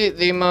literally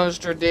the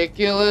most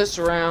ridiculous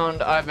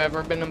round I've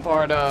ever been a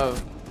part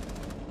of.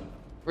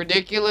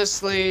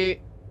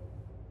 Ridiculously,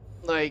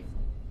 like,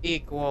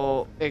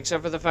 equal,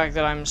 except for the fact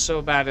that I'm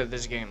so bad at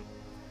this game.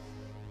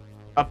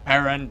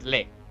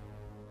 Apparently.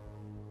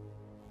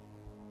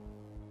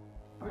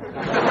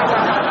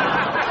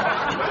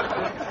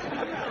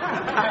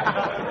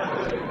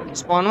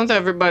 Spawn with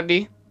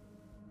everybody.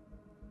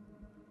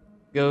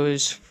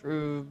 Goes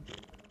through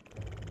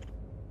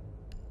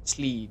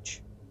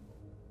Siege.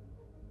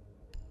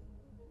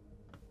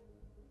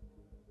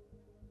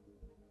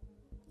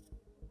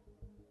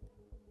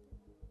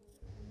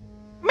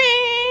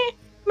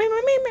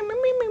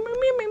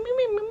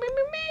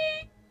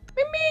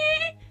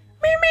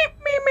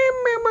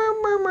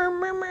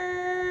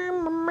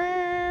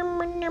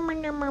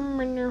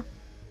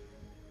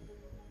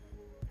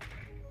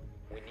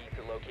 We need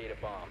to locate a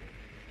bomb.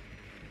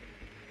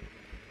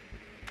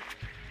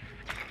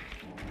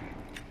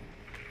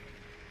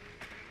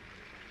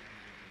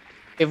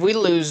 If we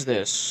lose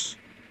this,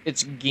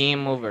 it's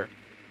game over.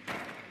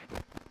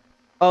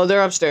 Oh,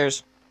 they're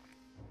upstairs.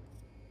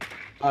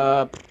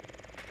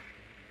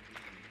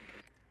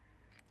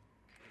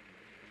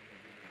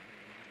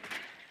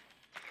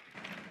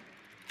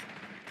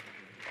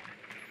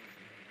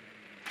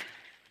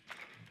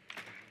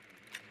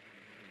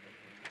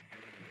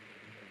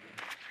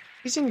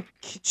 He's in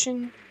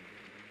kitchen.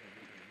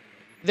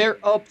 They're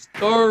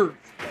upstairs.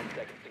 10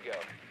 seconds to go.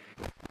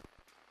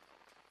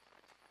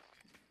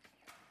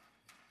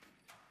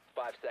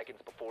 5 seconds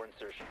before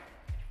insertion.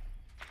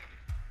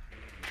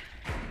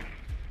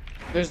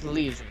 There's the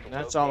Legion.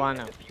 That's all I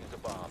know. Locate and defuse a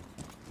bomb.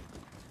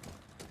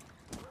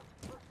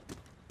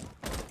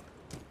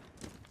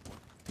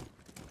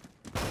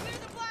 Clear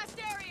the blast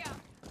area.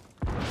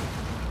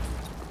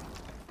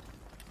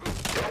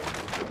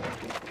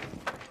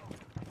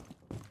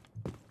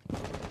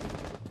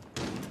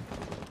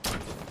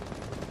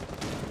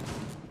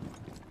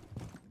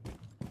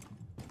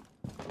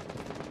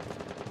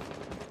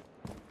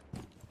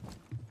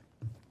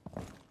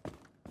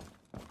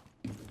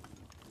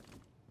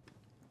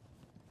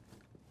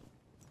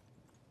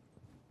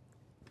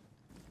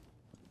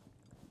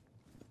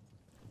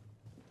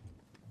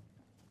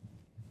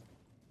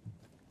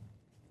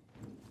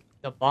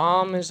 The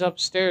bomb is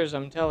upstairs,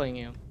 I'm telling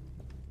you.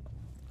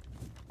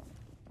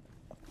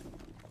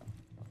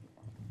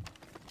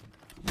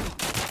 We're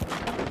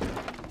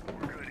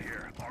good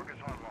here. Argus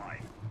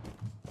online.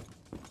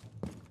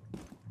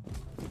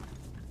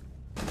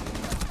 The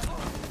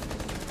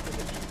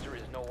diffuser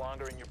is no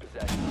longer in your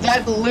possession.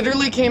 That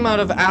literally came out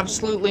of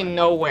absolutely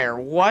nowhere.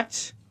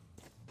 What?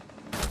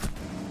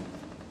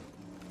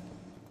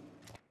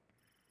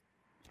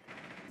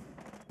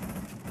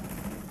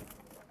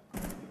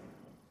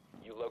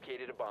 You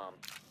located a bomb.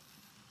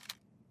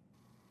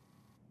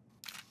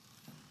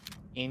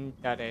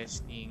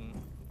 Interesting.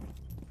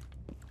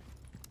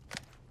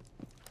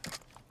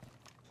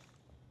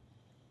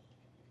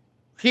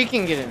 He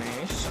can get an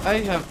ace. I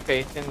have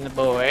faith in the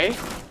boy.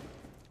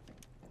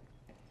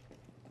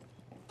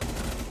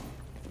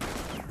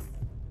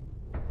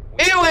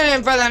 He went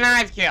in for the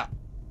knife kill.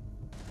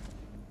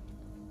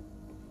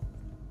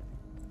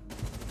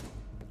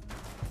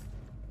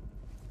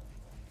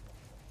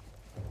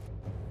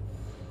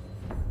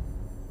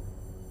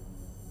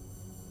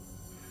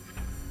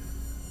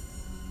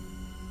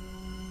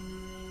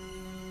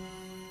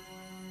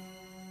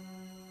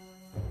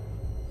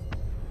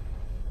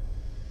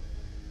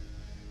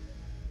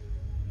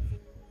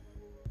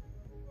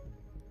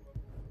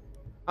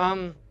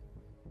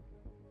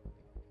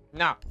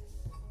 No.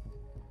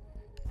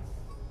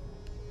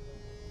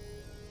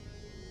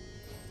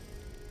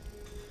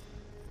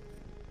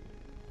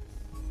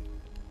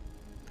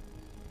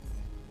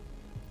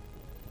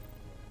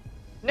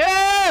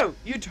 No!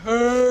 You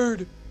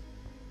turd!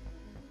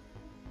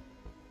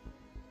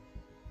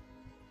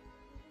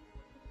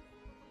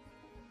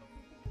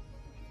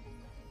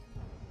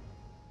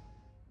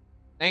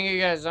 Thank you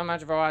guys so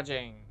much for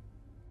watching.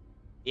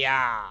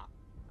 Yeah.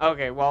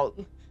 Okay, well,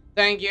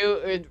 thank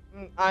you.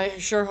 I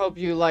sure hope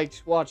you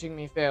liked watching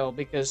me fail,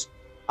 because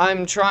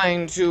I'm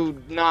trying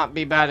to not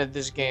be bad at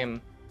this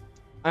game.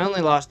 I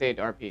only lost 8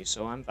 RP,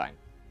 so I'm fine.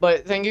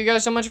 But thank you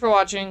guys so much for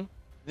watching.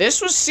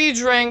 This was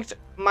Siege ranked,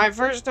 my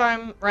first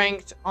time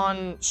ranked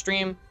on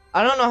stream.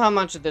 I don't know how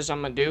much of this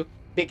I'm gonna do,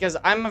 because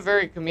I'm a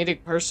very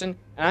comedic person,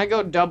 and I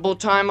go double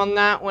time on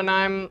that when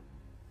I'm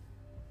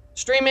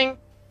streaming.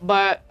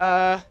 But,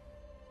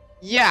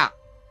 yeah.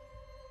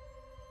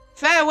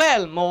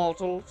 Farewell,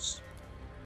 mortals.